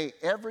 but may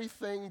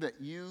everything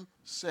that you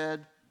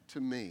said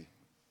to me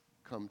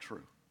come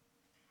true.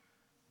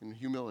 In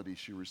humility,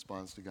 she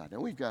responds to God. Now,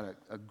 we've got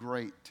a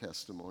great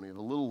testimony of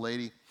a little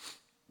lady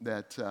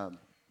that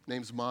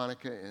name's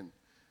Monica, and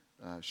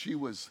she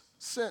was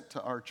sent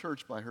to our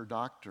church by her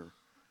doctor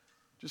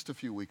just a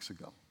few weeks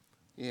ago.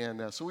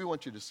 And so we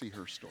want you to see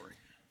her story.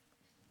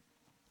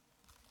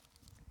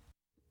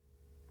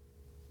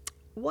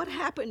 What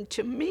happened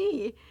to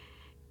me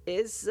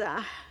is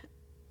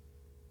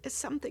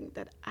something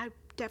that I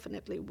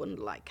definitely wouldn't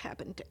like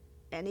happen to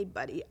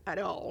anybody at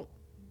all.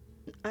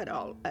 At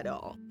all.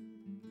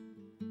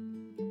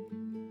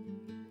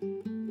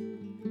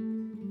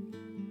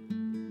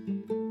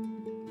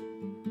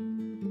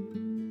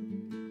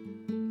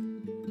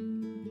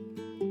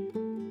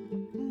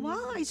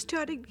 Well, I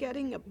started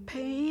getting a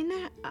pain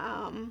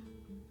on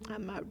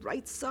my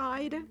right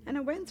side, and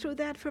I went through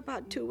that for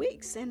about 2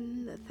 weeks,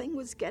 and the thing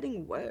was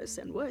getting worse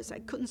and worse. I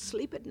couldn't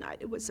sleep at night.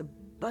 It was a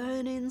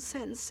burning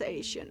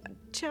sensation, a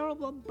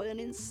terrible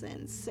burning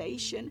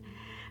sensation,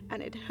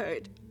 and it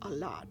hurt a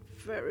lot,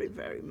 very,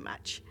 very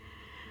much.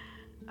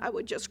 I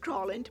would just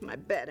crawl into my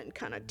bed and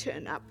kind of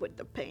turn up with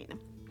the pain.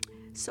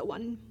 So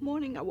one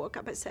morning I woke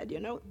up, I said,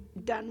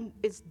 done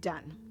is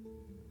done.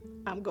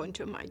 I'm going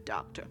to my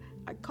doctor.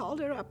 I called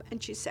her up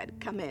and she said,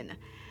 come in.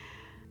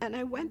 And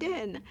I went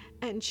in,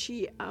 and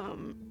she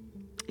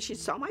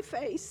saw my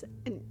face,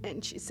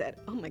 and she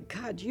said, oh my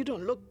God, you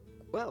don't look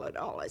well at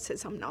all. I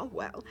says, I'm not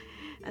well.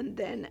 And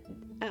then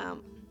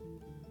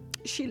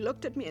she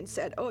looked at me and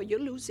said, oh, you're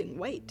losing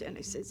weight. And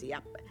I says,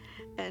 yep.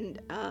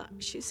 And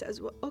she says,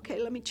 well,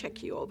 okay, let me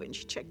check you over. And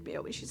she checked me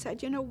over, and she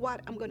said, you know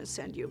what, I'm going to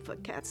send you for a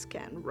CAT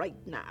scan right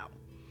now.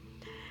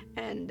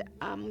 And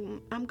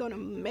I'm going to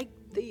make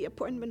the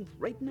appointment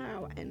right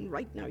now, and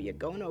right now you're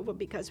going over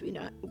because we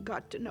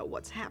got to know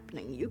what's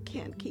happening. You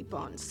can't keep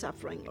on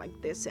suffering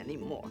like this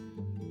anymore.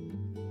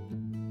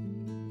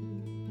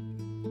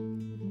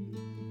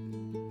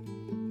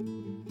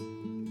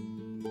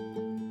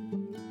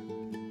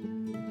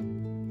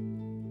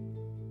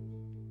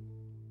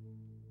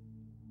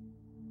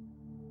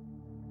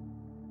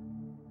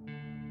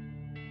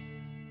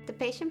 The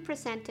patient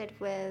presented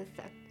with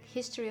a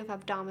history of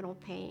abdominal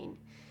pain.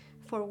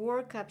 For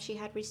workup, she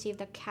had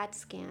received a CAT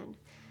scan.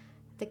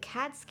 The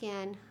CAT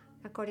scan,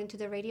 according to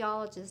the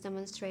radiologist,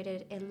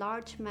 demonstrated a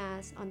large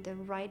mass on the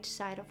right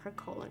side of her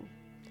colon.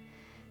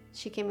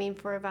 She came in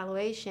for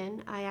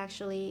evaluation. I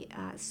actually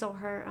saw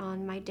her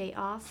on my day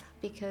off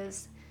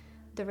because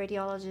the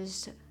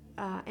radiologist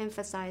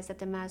emphasized that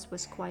the mass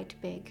was quite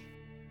big.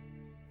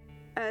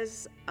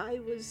 As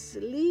I was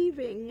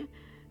leaving,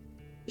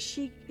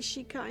 she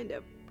kind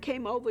of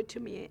came over to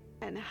me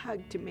and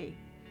hugged me.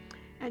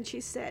 And she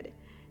said,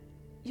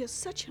 you're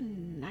such a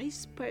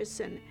nice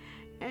person,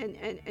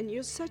 and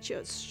you're such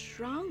a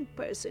strong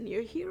person.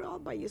 You're here all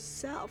by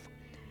yourself.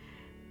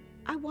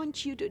 I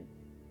want you to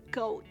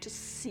go to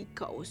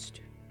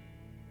Seacoast.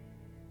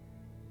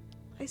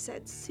 I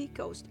said,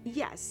 Seacoast?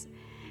 Yes.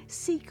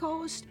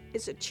 Seacoast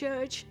is a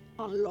church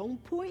on Long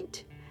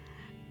Point.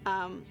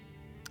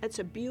 It's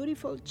a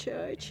beautiful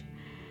church.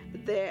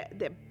 They're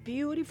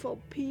beautiful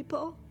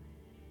people.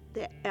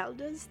 There are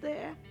elders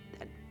there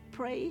that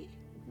pray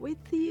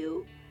with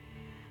you,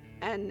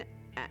 and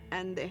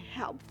they're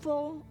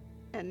helpful,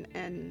 and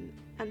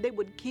they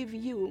would give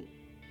you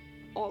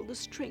all the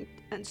strength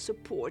and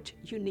support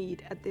you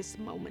need at this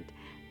moment.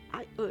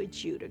 I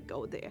urge you to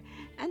go there.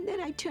 And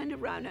then I turned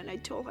around and I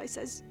told her, I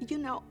says,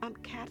 I'm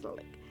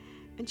Catholic.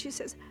 And she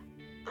says,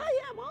 I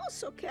am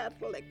also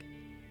Catholic.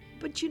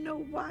 But you know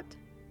what?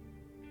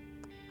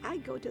 I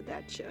go to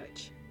that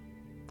church,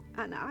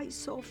 and I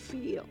so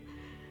feel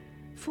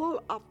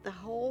full of the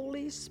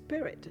Holy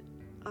Spirit.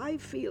 I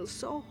feel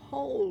so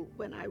whole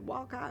when I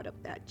walk out of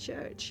that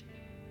church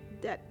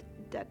that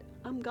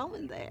I'm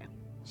going there.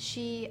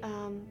 She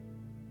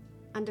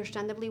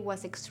understandably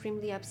was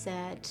extremely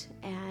upset,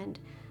 and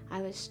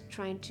I was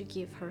trying to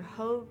give her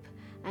hope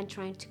and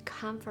trying to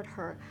comfort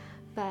her,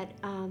 but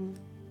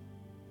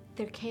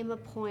there came a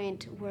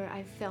point where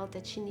I felt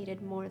that she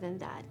needed more than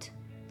that.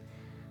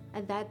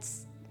 And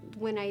that's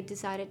when I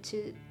decided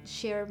to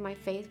share my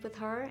faith with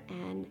her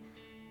and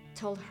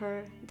told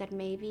her that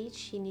maybe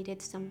she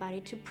needed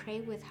somebody to pray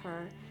with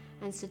her,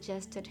 and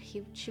suggested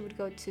she would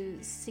go to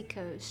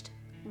Seacoast,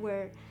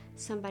 where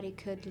somebody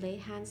could lay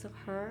hands on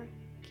her,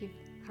 give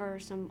her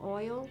some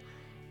oil,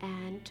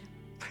 and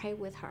pray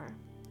with her.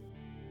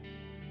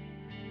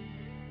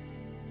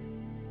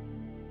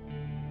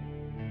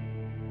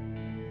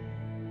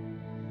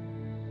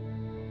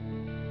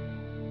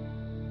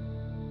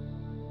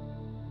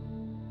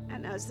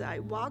 And as I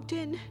walked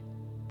in,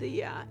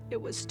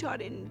 it was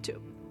starting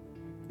to,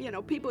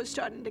 people were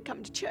starting to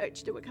come to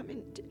church. They were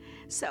coming.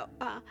 So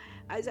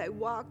as I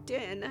walked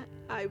in,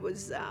 I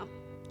was,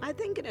 I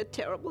think, in a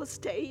terrible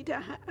state.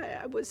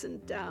 I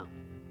wasn't,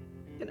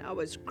 I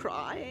was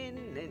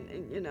crying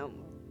and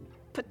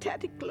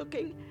pathetic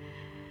looking.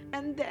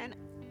 And then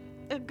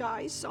a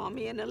guy saw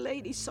me and a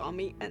lady saw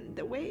me, and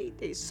the way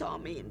they saw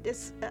me, and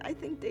this, I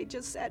think they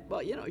just said,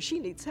 well, she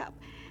needs help.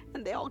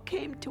 And they all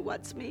came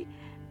towards me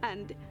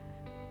and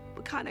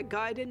kind of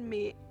guided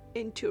me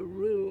into a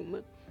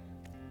room.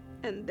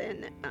 And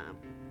then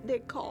they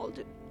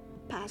called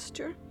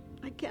pastor.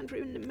 I can't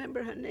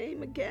remember her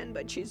name again,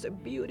 but she's a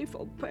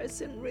beautiful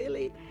person,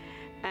 really.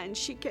 And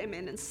she came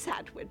in and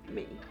sat with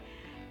me.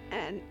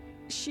 And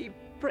she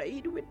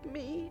prayed with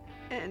me.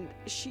 And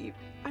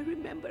I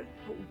remember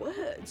her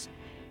words.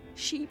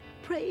 She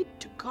prayed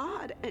to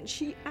God, and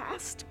she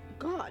asked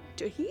God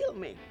to heal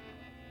me.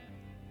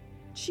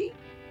 She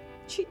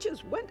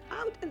just went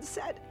out and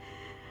said,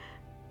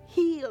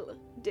 "Heal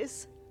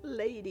this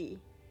lady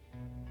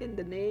in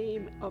the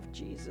name of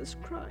Jesus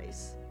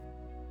Christ."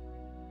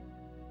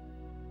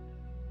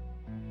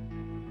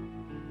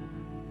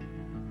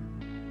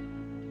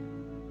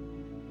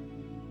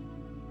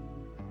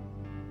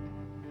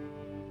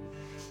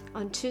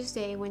 On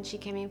Tuesday, when she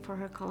came in for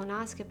her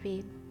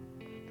colonoscopy,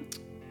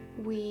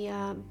 we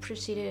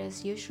proceeded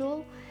as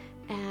usual,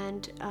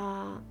 and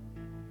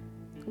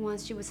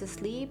once she was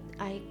asleep,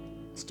 I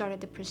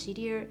started the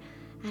procedure,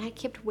 and I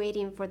kept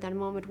waiting for that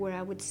moment where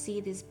I would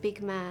see this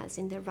big mass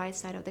in the right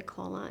side of the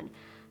colon.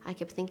 I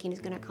kept thinking it's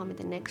gonna come in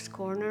the next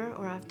corner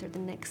or after the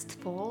next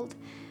fold.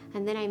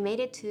 And then I made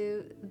it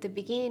to the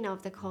beginning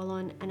of the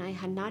colon, and I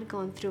had not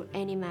gone through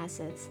any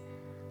masses.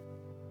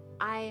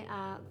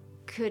 I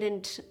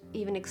couldn't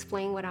even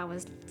explain what I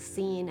was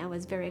seeing. I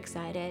was very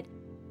excited.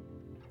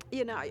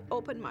 I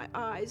opened my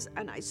eyes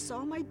and I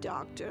saw my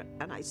doctor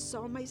and I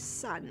saw my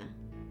son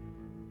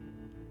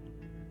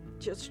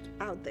just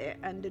out there,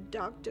 and the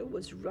doctor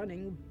was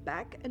running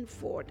back and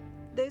forth.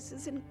 This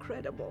is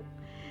incredible.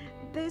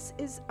 This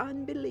is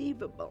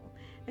unbelievable.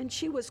 And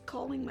she was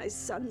calling my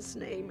son's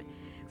name.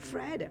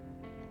 "Fred,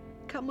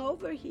 come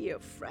over here.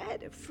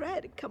 Fred,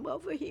 come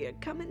over here.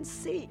 Come and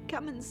see.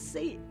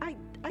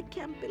 I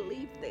can't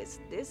believe this.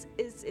 This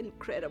is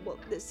incredible.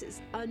 This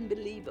is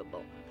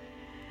unbelievable."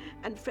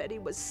 And Freddie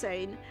was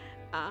saying,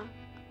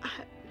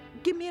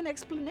 "Give me an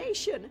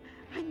explanation.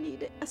 I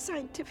need a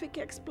scientific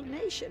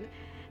explanation."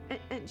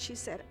 And she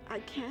said, "I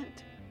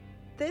can't.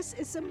 This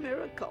is a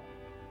miracle."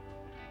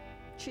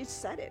 She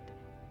said it.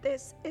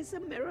 This is a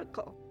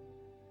miracle.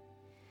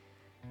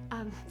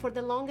 For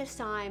the longest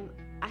time,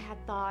 I had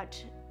thought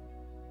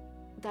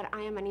that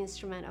I am an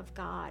instrument of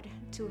God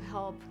to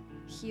help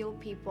heal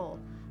people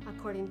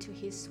according to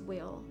His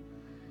will.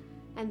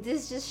 And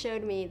this just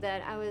showed me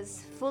that I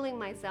was fooling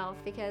myself,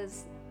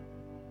 because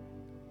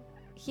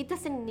He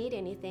doesn't need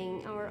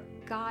anything. Our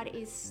God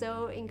is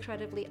so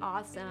incredibly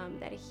awesome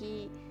that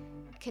He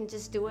can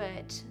just do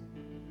it.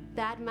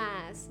 That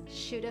mass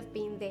should have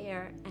been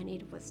there, and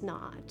it was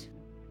not.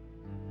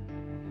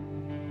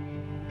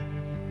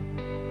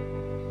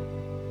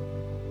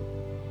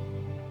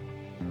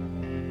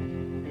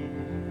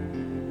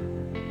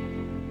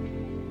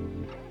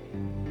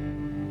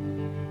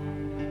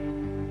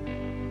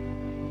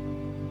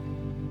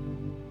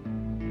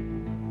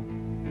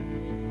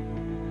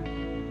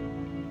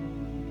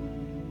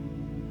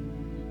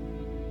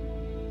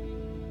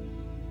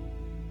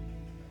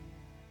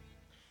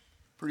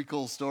 Pretty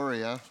cool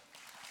story, huh?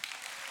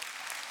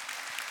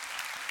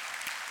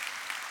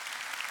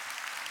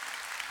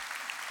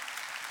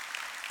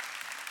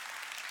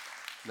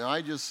 Now,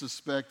 I just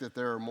suspect that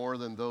there are more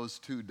than those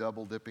two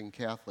double-dipping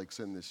Catholics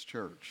in this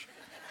church.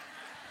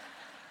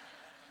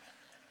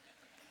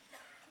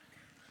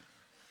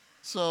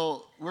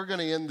 So we're going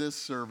to end this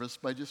service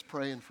by just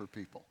praying for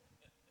people.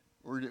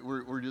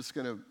 We're just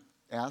going to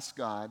ask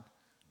God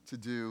to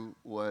do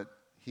what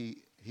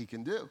He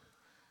can do.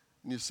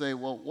 And you say,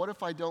 "Well, what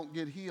if I don't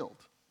get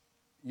healed?"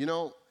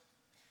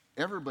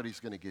 Everybody's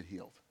going to get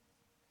healed.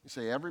 You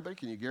say, "Everybody?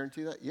 Can you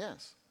guarantee that?"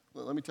 Yes.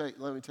 Let me tell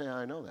you how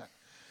I know that.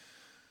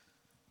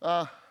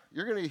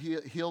 You're going to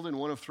get healed in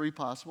one of three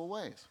possible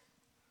ways.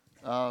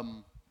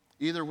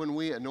 Either when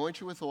we anoint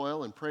you with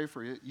oil and pray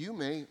for you, you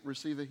may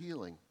receive a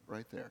healing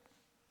right there.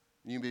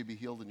 You may be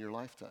healed in your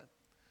lifetime.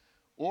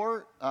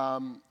 Or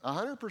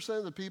 100%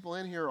 of the people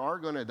in here are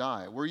going to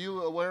die. Were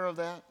you aware of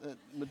that?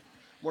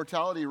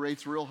 mortality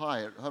rate's real high.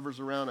 It hovers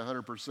around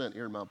 100%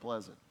 here in Mount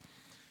Pleasant.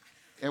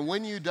 And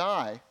when you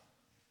die,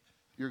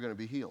 you're going to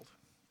be healed.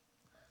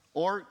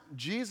 Or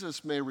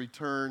Jesus may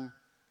return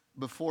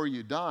before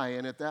you die,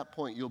 and at that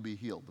point you'll be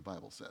healed, the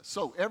Bible says.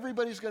 So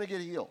everybody's going to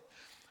get healed.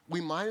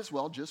 We might as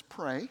well just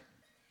pray,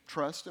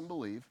 trust, and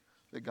believe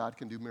that God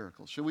can do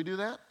miracles. Should we do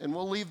that? And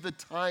we'll leave the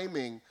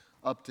timing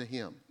up to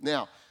him.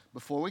 Now,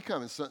 before we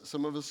come, and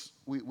some of us,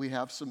 we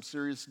have some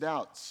serious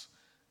doubts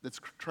that's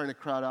trying to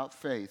crowd out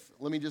faith.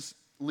 Let me just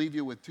leave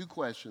you with two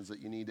questions that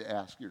you need to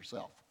ask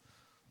yourself.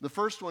 The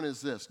first one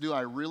is this: do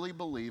I really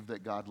believe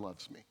that God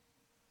loves me?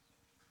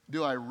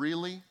 Do I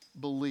really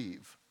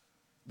believe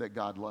that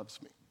God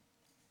loves me?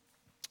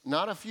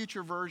 Not a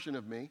future version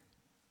of me.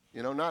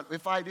 Not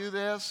if I do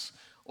this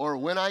or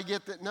when I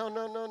get that.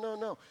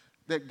 No.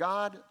 That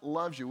God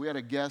loves you. We had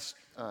a guest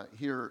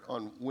here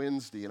on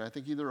Wednesday, and I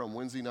think either on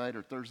Wednesday night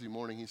or Thursday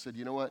morning, he said,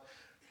 you know what?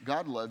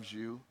 God loves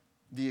you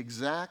the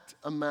exact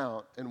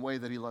amount and way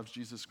that he loves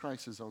Jesus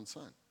Christ, his own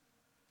son.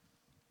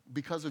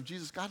 Because of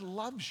Jesus, God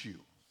loves you.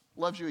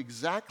 Loves you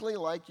exactly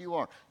like you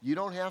are. You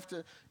don't have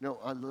to,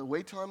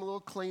 wait till I'm a little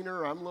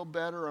cleaner, I'm a little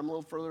better, I'm a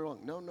little further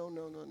along.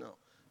 No.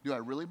 Do I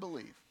really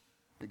believe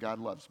that God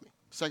loves me?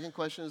 Second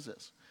question is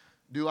this: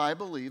 do I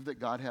believe that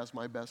God has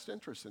my best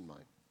interest in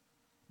mind?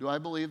 Do I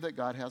believe that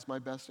God has my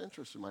best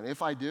interest in mind?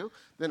 If I do,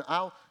 then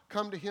I'll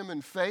come to him in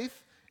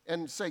faith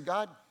and say,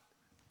 God,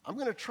 I'm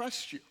going to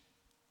trust you,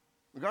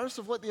 regardless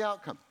of what the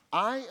outcome.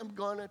 I am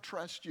going to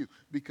trust you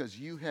because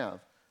you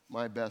have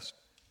my best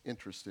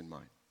interest in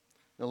mind.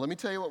 Now, let me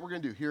tell you what we're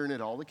going to do here and at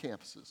all the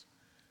campuses.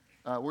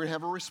 We're going to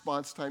have a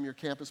response time. Your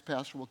campus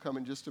pastor will come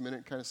in just a minute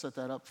and kind of set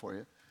that up for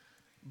you.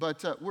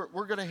 But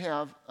we're going to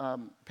have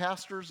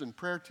pastors and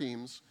prayer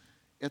teams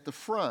at the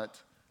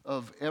front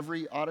of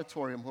every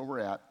auditorium where we're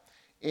at.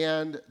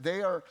 And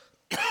they are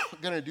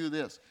going to do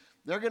this.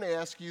 They're going to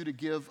ask you to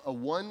give a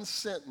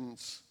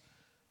one-sentence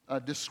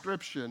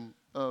description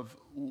of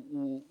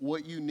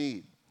what you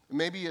need.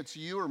 Maybe it's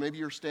you, or maybe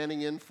you're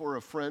standing in for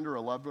a friend or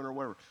a loved one or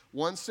whatever.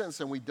 One sentence,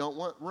 and we don't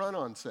want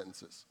run-on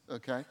sentences,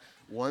 okay?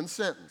 One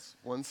sentence,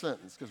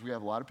 because we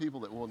have a lot of people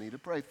that we'll need to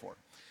pray for.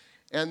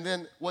 And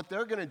then what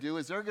they're going to do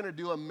is they're going to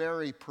do a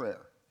Mary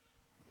prayer.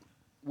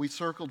 We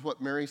circled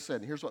what Mary said,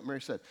 and here's what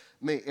Mary said: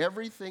 may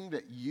everything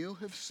that you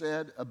have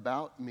said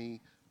about me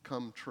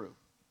come true.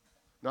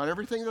 Not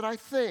everything that I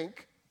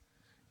think,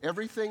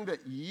 everything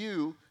that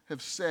you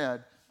have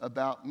said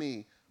about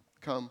me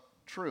come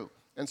true.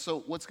 And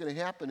so what's going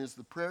to happen is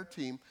the prayer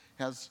team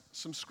has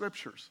some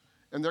scriptures,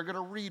 and they're going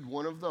to read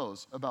one of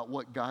those about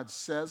what God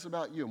says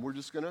about you. And we're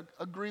just going to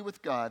agree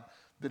with God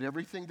that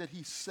everything that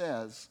he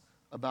says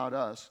about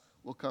us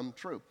will come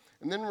true.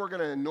 And then we're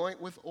going to anoint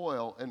with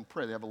oil and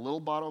pray. They have a little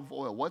bottle of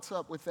oil. What's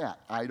up with that?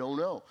 I don't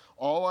know.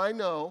 All I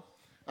know,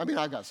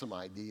 I got some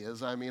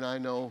ideas. I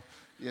know,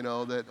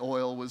 that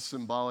oil was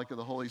symbolic of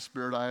the Holy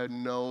Spirit. I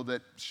know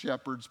that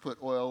shepherds put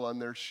oil on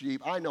their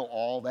sheep. I know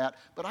all that,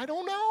 but I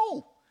don't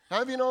know.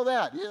 How do you know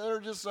that? There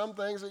are just some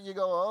things that you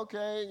go,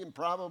 okay,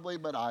 probably,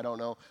 but I don't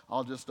know.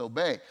 I'll just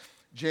obey.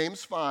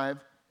 James 5,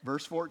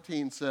 verse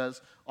 14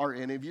 says, are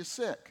any of you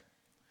sick?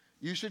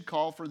 You should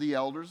call for the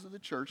elders of the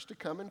church to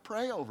come and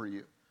pray over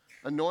you,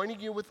 anointing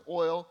you with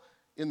oil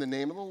in the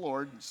name of the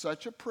Lord.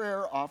 Such a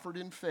prayer offered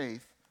in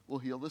faith will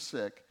heal the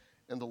sick,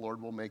 and the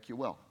Lord will make you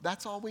well.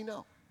 That's all we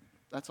know.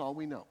 That's all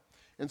we know.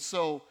 And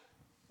so,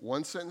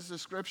 one sentence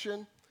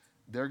description,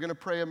 they're going to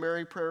pray a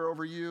Mary prayer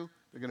over you.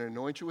 They're going to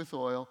anoint you with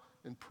oil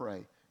and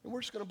pray. And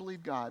we're just going to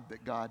believe God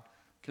that God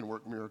can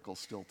work miracles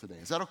still today.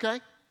 Is that okay?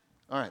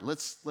 All right,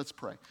 let's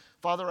pray.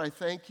 Father, I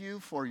thank you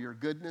for your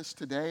goodness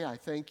today. I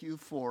thank you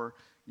for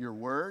your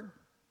word.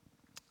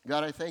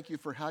 God, I thank you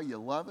for how you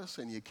love us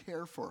and you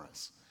care for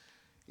us.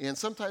 And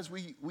sometimes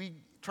we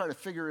try to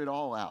figure it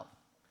all out.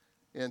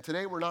 And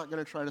today we're not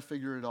going to try to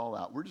figure it all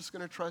out. We're just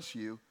going to trust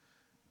you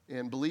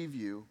and believe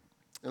you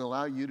and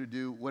allow you to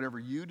do whatever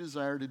you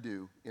desire to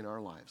do in our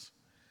lives.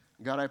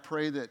 God, I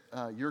pray that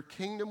your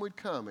kingdom would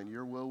come and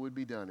your will would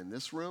be done in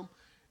this room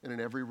and in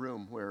every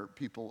room where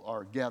people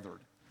are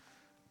gathered.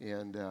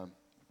 And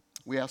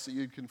we ask that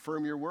you'd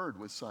confirm your word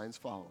with signs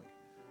following.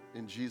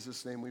 In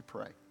Jesus' name we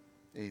pray.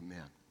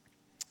 Amen.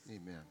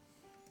 Amen.